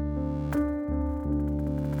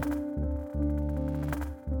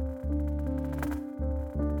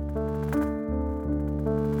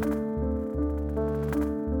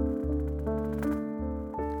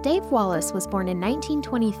 Dave Wallace was born in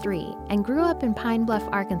 1923 and grew up in Pine Bluff,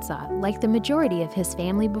 Arkansas, like the majority of his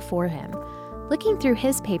family before him. Looking through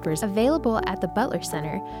his papers available at the Butler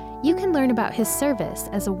Center, you can learn about his service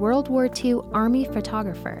as a World War II Army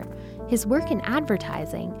photographer, his work in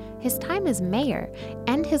advertising, his time as mayor,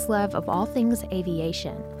 and his love of all things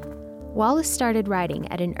aviation. Wallace started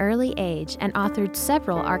writing at an early age and authored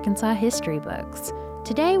several Arkansas history books.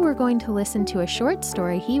 Today we're going to listen to a short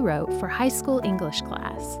story he wrote for high school English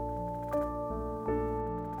class.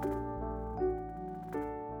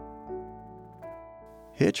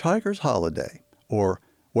 Hitchhiker's Holiday, or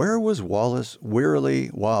Where Was Wallace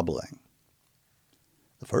Wearily Wobbling?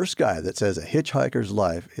 The first guy that says a hitchhiker's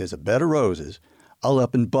life is a bed of roses, I'll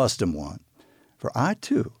up and bust him one. For I,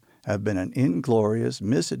 too, have been an inglorious,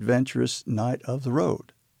 misadventurous knight of the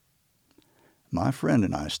road. My friend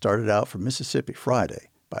and I started out for Mississippi Friday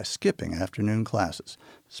by skipping afternoon classes.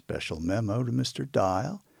 Special memo to Mr.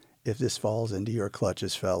 Dial. If this falls into your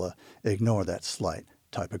clutches, fella, ignore that slight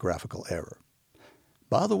typographical error.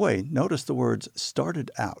 By the way, notice the words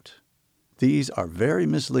started out. These are very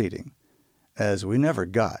misleading, as we never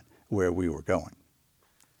got where we were going.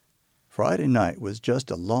 Friday night was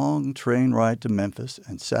just a long train ride to Memphis,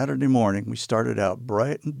 and Saturday morning we started out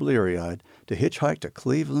bright and bleary-eyed to hitchhike to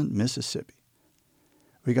Cleveland, Mississippi.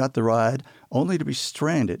 We got the ride only to be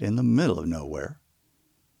stranded in the middle of nowhere.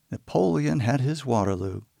 Napoleon had his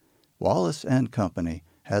Waterloo. Wallace and company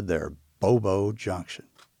had their Bobo Junction.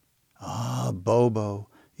 Ah, Bobo,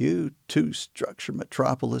 you two-structure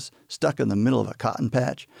metropolis stuck in the middle of a cotton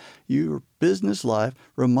patch. Your business life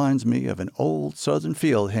reminds me of an old southern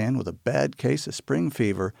field hand with a bad case of spring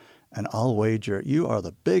fever, and I'll wager you are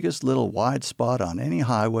the biggest little wide spot on any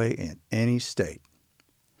highway in any state.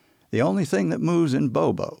 The only thing that moves in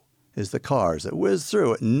Bobo is the cars that whiz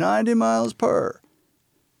through at 90 miles per.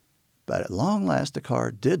 But at long last the car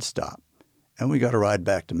did stop, and we got a ride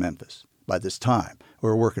back to Memphis. By this time, we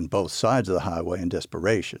were working both sides of the highway in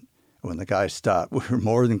desperation. When the guy stopped, we were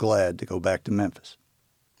more than glad to go back to Memphis.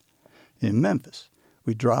 In Memphis,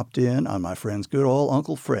 we dropped in on my friend's good old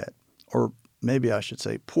Uncle Fred, or maybe I should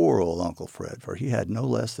say poor old Uncle Fred, for he had no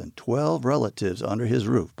less than 12 relatives under his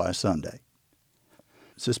roof by Sunday.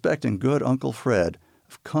 Suspecting good Uncle Fred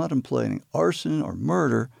of contemplating arson or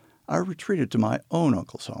murder, I retreated to my own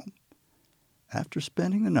uncle's home. After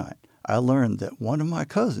spending the night, I learned that one of my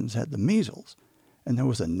cousins had the measles, and there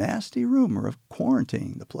was a nasty rumor of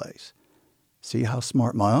quarantining the place. See how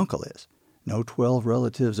smart my uncle is. No 12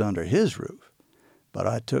 relatives under his roof. But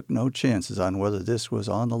I took no chances on whether this was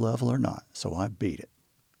on the level or not, so I beat it.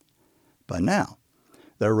 By now,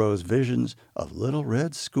 there rose visions of Little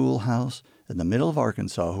Red Schoolhouse in the middle of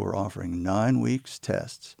Arkansas who were offering 9 weeks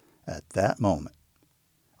tests at that moment.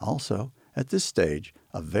 Also, at this stage,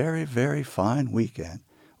 a very, very fine weekend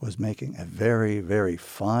was making a very, very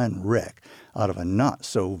fine wreck out of a not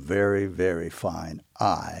so very, very fine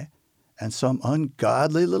eye, and some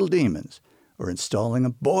ungodly little demons were installing a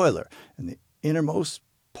boiler in the innermost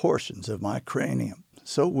portions of my cranium.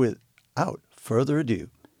 So without further ado,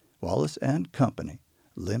 Wallace and Company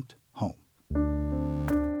limped home.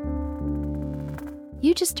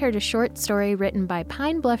 You just heard a short story written by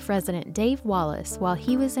Pine Bluff resident Dave Wallace while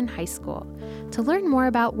he was in high school. To learn more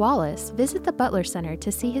about Wallace, visit the Butler Center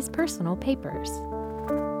to see his personal papers.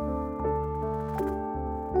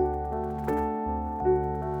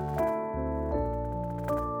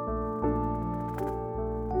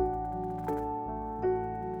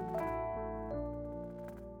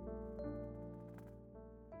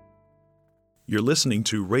 You're listening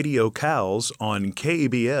to Radio Cows on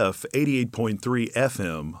KABF 88.3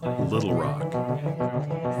 FM, Little Rock.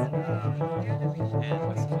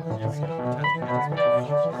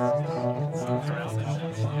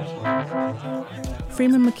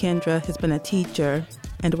 Freeman McKendra has been a teacher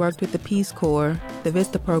and worked with the Peace Corps, the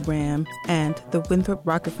VISTA program, and the Winthrop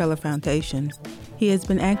Rockefeller Foundation. He has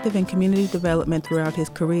been active in community development throughout his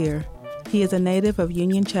career. He is a native of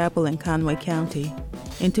Union Chapel in Conway County.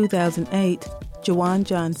 In 2008, Jawan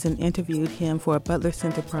Johnson interviewed him for a Butler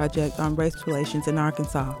Center project on race relations in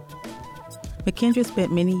Arkansas. McKendra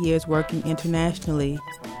spent many years working internationally,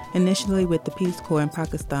 initially with the Peace Corps in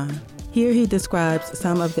Pakistan. Here he describes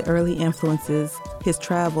some of the early influences his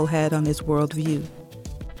travel had on his worldview.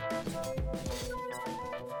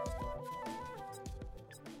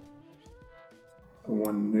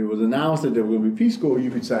 When it was announced that there would be Peace Corps, you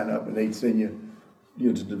could sign up and they'd send you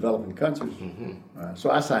to developing countries. So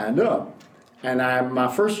I signed up. And my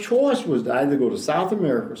first choice was to either go to South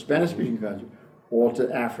America, Spanish-speaking country, or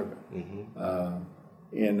to Africa.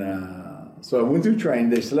 So I went through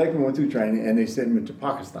training. They selected me, went through training, and they sent me to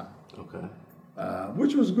Pakistan. Okay.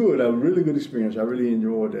 Which was good. A really good experience. I really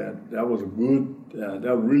enjoyed that. That was a good.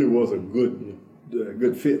 That really was a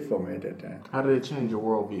good fit for me at that time. How did it change your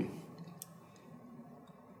worldview?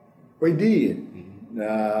 Well, it did.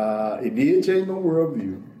 It did change my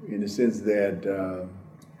worldview in the sense that.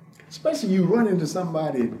 Especially you run into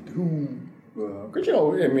somebody who, because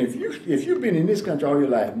I mean, if you've been in this country all your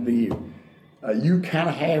life, you kind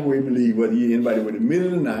of halfway believe, whether anybody would admit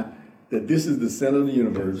it or not, that this is the center of the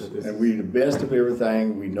universe, and we're the best of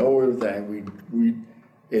everything. We know everything.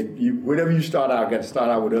 Whatever you start out, got to start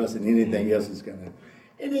out with us, and anything else is gonna.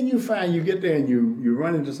 And then you find you get there and you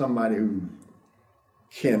run into somebody who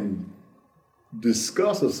can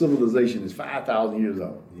discuss a civilization that's 5,000 years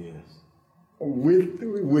old. Yes.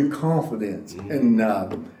 With confidence, and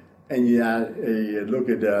you look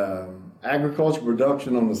at agricultural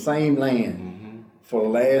production on the same land for the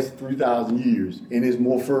last 3,000 years, and it's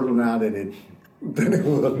more fertile now than it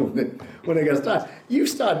was when they got started. You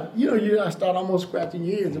start almost scratching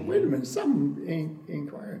your heads and wait a minute, something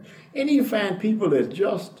ain't correct. And you find people that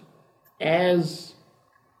just as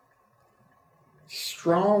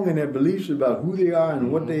strong in their beliefs about who they are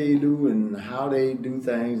and what they do and how they do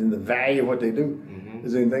things and the value of what they do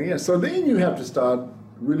as anything else. So then you have to start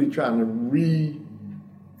really trying to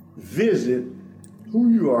revisit who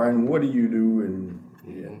you are and what do you do and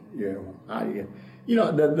how you get.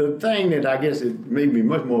 The thing that I guess it made me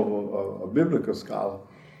much more of a biblical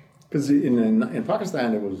because in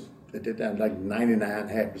Pakistan it was at that time like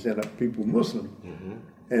 99.5% of people Muslim.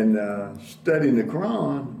 And studying the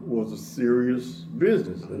Quran was a serious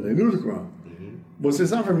business, and they knew the Quran. But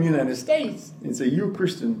since I'm from the United States, and say you're a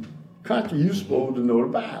Christian country, you're supposed to know the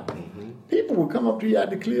Bible. People would come up to you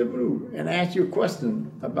out the clear blue and ask you a question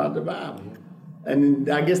about the Bible. And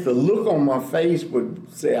then I guess the look on my face would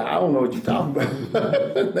say, I don't know what you're talking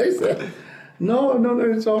about. They said, no,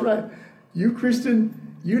 it's all right. You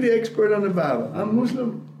Christian, you the expert on the Bible. I'm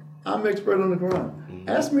Muslim, I'm expert on the Quran.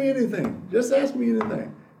 Ask me anything. Just ask me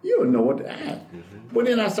anything. You don't know what to ask. But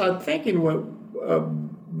then I started thinking,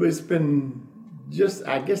 it's been just,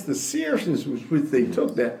 I guess the seriousness with which they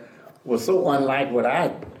took that was so unlike what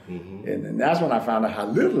I, and that's when I found out how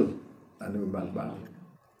little I knew about the Bible.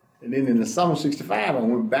 And then in the summer of '65, I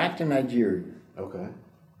went back to Nigeria. Okay.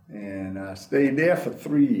 And I stayed there for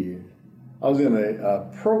 3 years. I was in a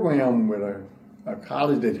program with a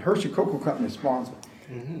college that Hershey Cocoa Company sponsored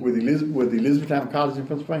with Elizabethtown College in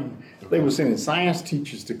Pennsylvania. They were sending science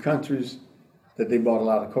teachers to countries that they bought a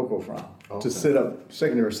lot of cocoa from to set up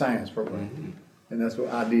secondary science programs. And that's what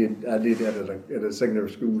I did. I did that at a secondary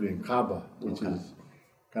school in Kaba, which is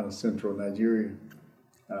kind of central Nigeria.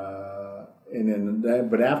 And then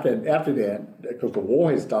but after that, because the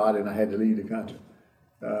war had started and I had to leave the country.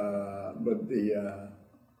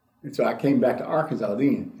 So I came back to Arkansas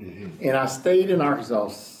then. And I stayed in Arkansas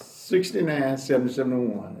 69, 70,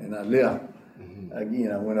 71, and I left.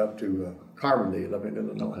 Again, I went up to Carbondale up in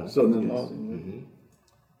Illinois, southern Illinois.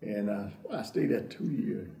 And I stayed there 2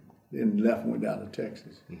 years. Then left and went down to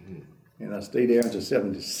Texas. And I stayed there until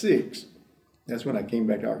 76. That's when I came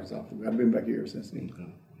back to Arkansas. I've been back here ever since then,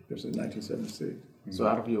 ever since 1976. So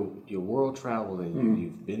out of your world travel and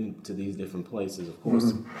you've been to these different places, of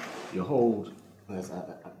course, your whole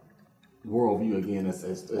worldview again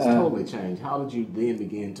has totally changed. How did you then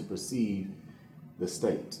begin to perceive the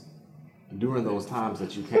state during those times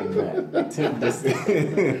that you came back?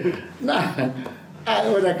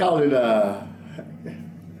 What I call it,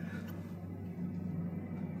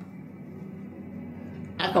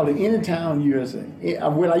 I call it Anytown, USA.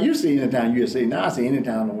 Well, I used to say Anytown, USA. Now I say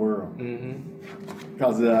Anytown in the world.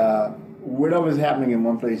 Because whatever's happening in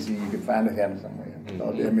one place, you can find it happening somewhere. So,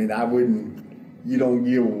 I mean, you don't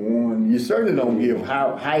give one, you certainly don't give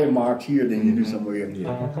higher marks here than you do somewhere else.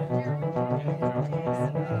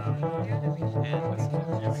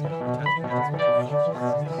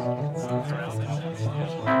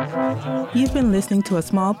 You've been listening to a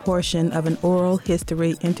small portion of an oral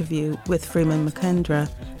history interview with Freeman McKendra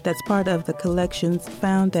that's part of the collections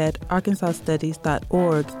found at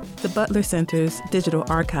arkansasstudies.org, the Butler Center's digital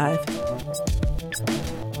archive.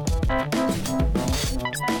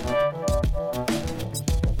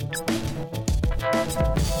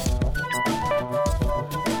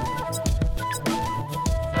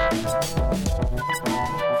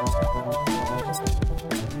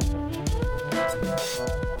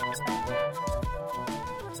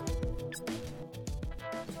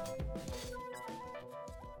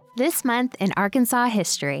 This month in Arkansas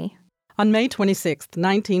history. On May 26,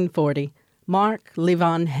 1940, Mark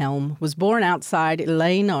Levon Helm was born outside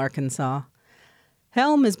Elaine, Arkansas.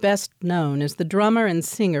 Helm is best known as the drummer and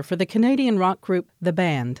singer for the Canadian rock group The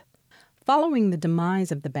Band. Following the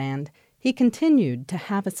demise of the band, he continued to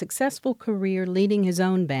have a successful career leading his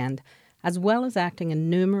own band, as well as acting in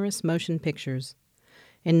numerous motion pictures.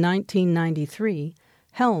 In 1993,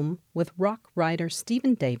 Helm, with rock writer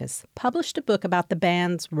Stephen Davis, published a book about the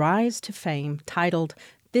band's rise to fame titled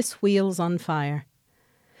This Wheel's on Fire.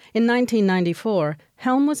 In 1994,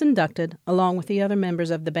 Helm was inducted, along with the other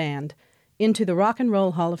members of the band, into the Rock and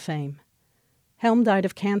Roll Hall of Fame. Helm died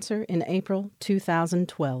of cancer in April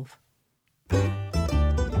 2012.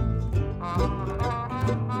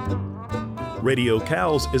 Radio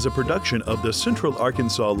Cows is a production of the Central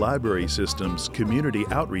Arkansas Library System's Community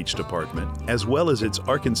Outreach Department, as well as its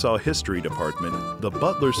Arkansas History Department, the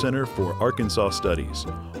Butler Center for Arkansas Studies.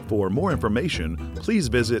 For more information, please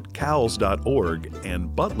visit cowls.org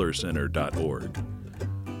and butlercenter.org.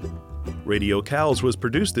 Radio Cows was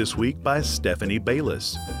produced this week by Stephanie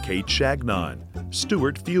Bayless, Kate Shagnon,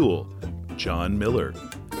 Stuart Fuel, John Miller,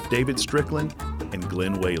 David Strickland, and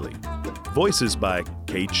Glenn Whaley. Voices by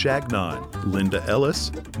Kate Shagnon, Linda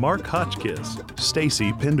Ellis, Mark Hotchkiss,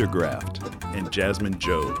 Stacy Pendergraft, and Jasmine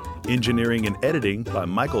Jobe. Engineering and editing by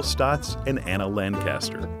Michael Stotts and Anna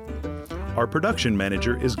Lancaster. Our production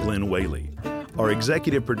manager is Glenn Whaley. Our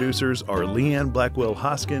executive producers are Leanne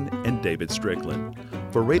Blackwell-Hoskin and David Strickland.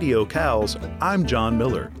 For Radio Cows, I'm John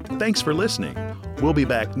Miller. Thanks for listening. We'll be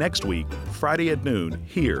back next week, Friday at noon,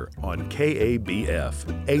 here on KABF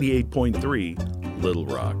 88.3 Little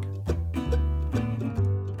Rock.